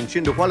close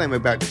attention to what I'm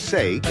about to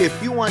say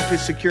if you want to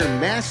secure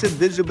massive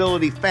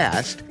visibility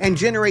fast and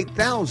generate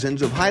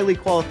thousands of highly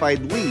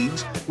qualified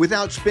leads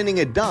without spending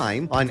a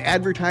dime on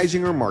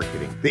advertising or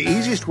marketing. The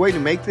easiest way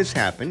to make this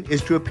happen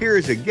is to appear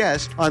as a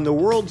guest on the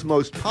world's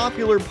most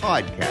popular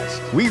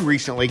podcast. We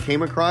recently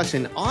came across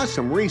an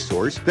awesome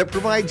resource that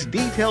provides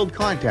detailed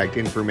contact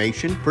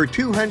information for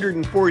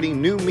 240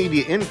 new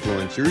media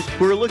influencers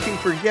who are looking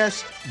for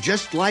guests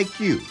just like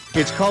you.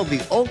 It's called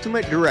the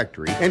Ultimate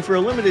Directory, and for a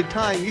limited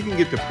time, you can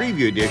get the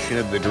preview edition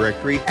of the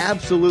directory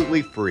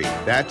absolutely free.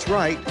 That's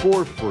right,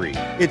 for free.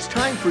 It's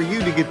time for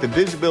you to get the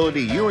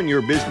visibility you and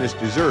your business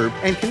deserve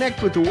and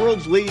connect with the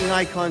world's leading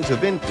icons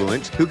of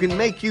influence who can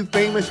make you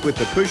famous with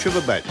the push of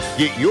a button.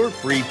 Get your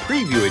free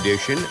preview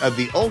edition of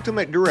the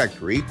Ultimate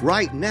Directory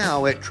right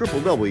now at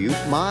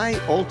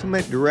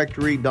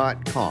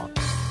www.myultimatedirectory.com.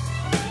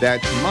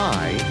 That's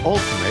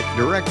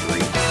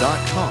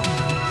myultimatedirectory.com.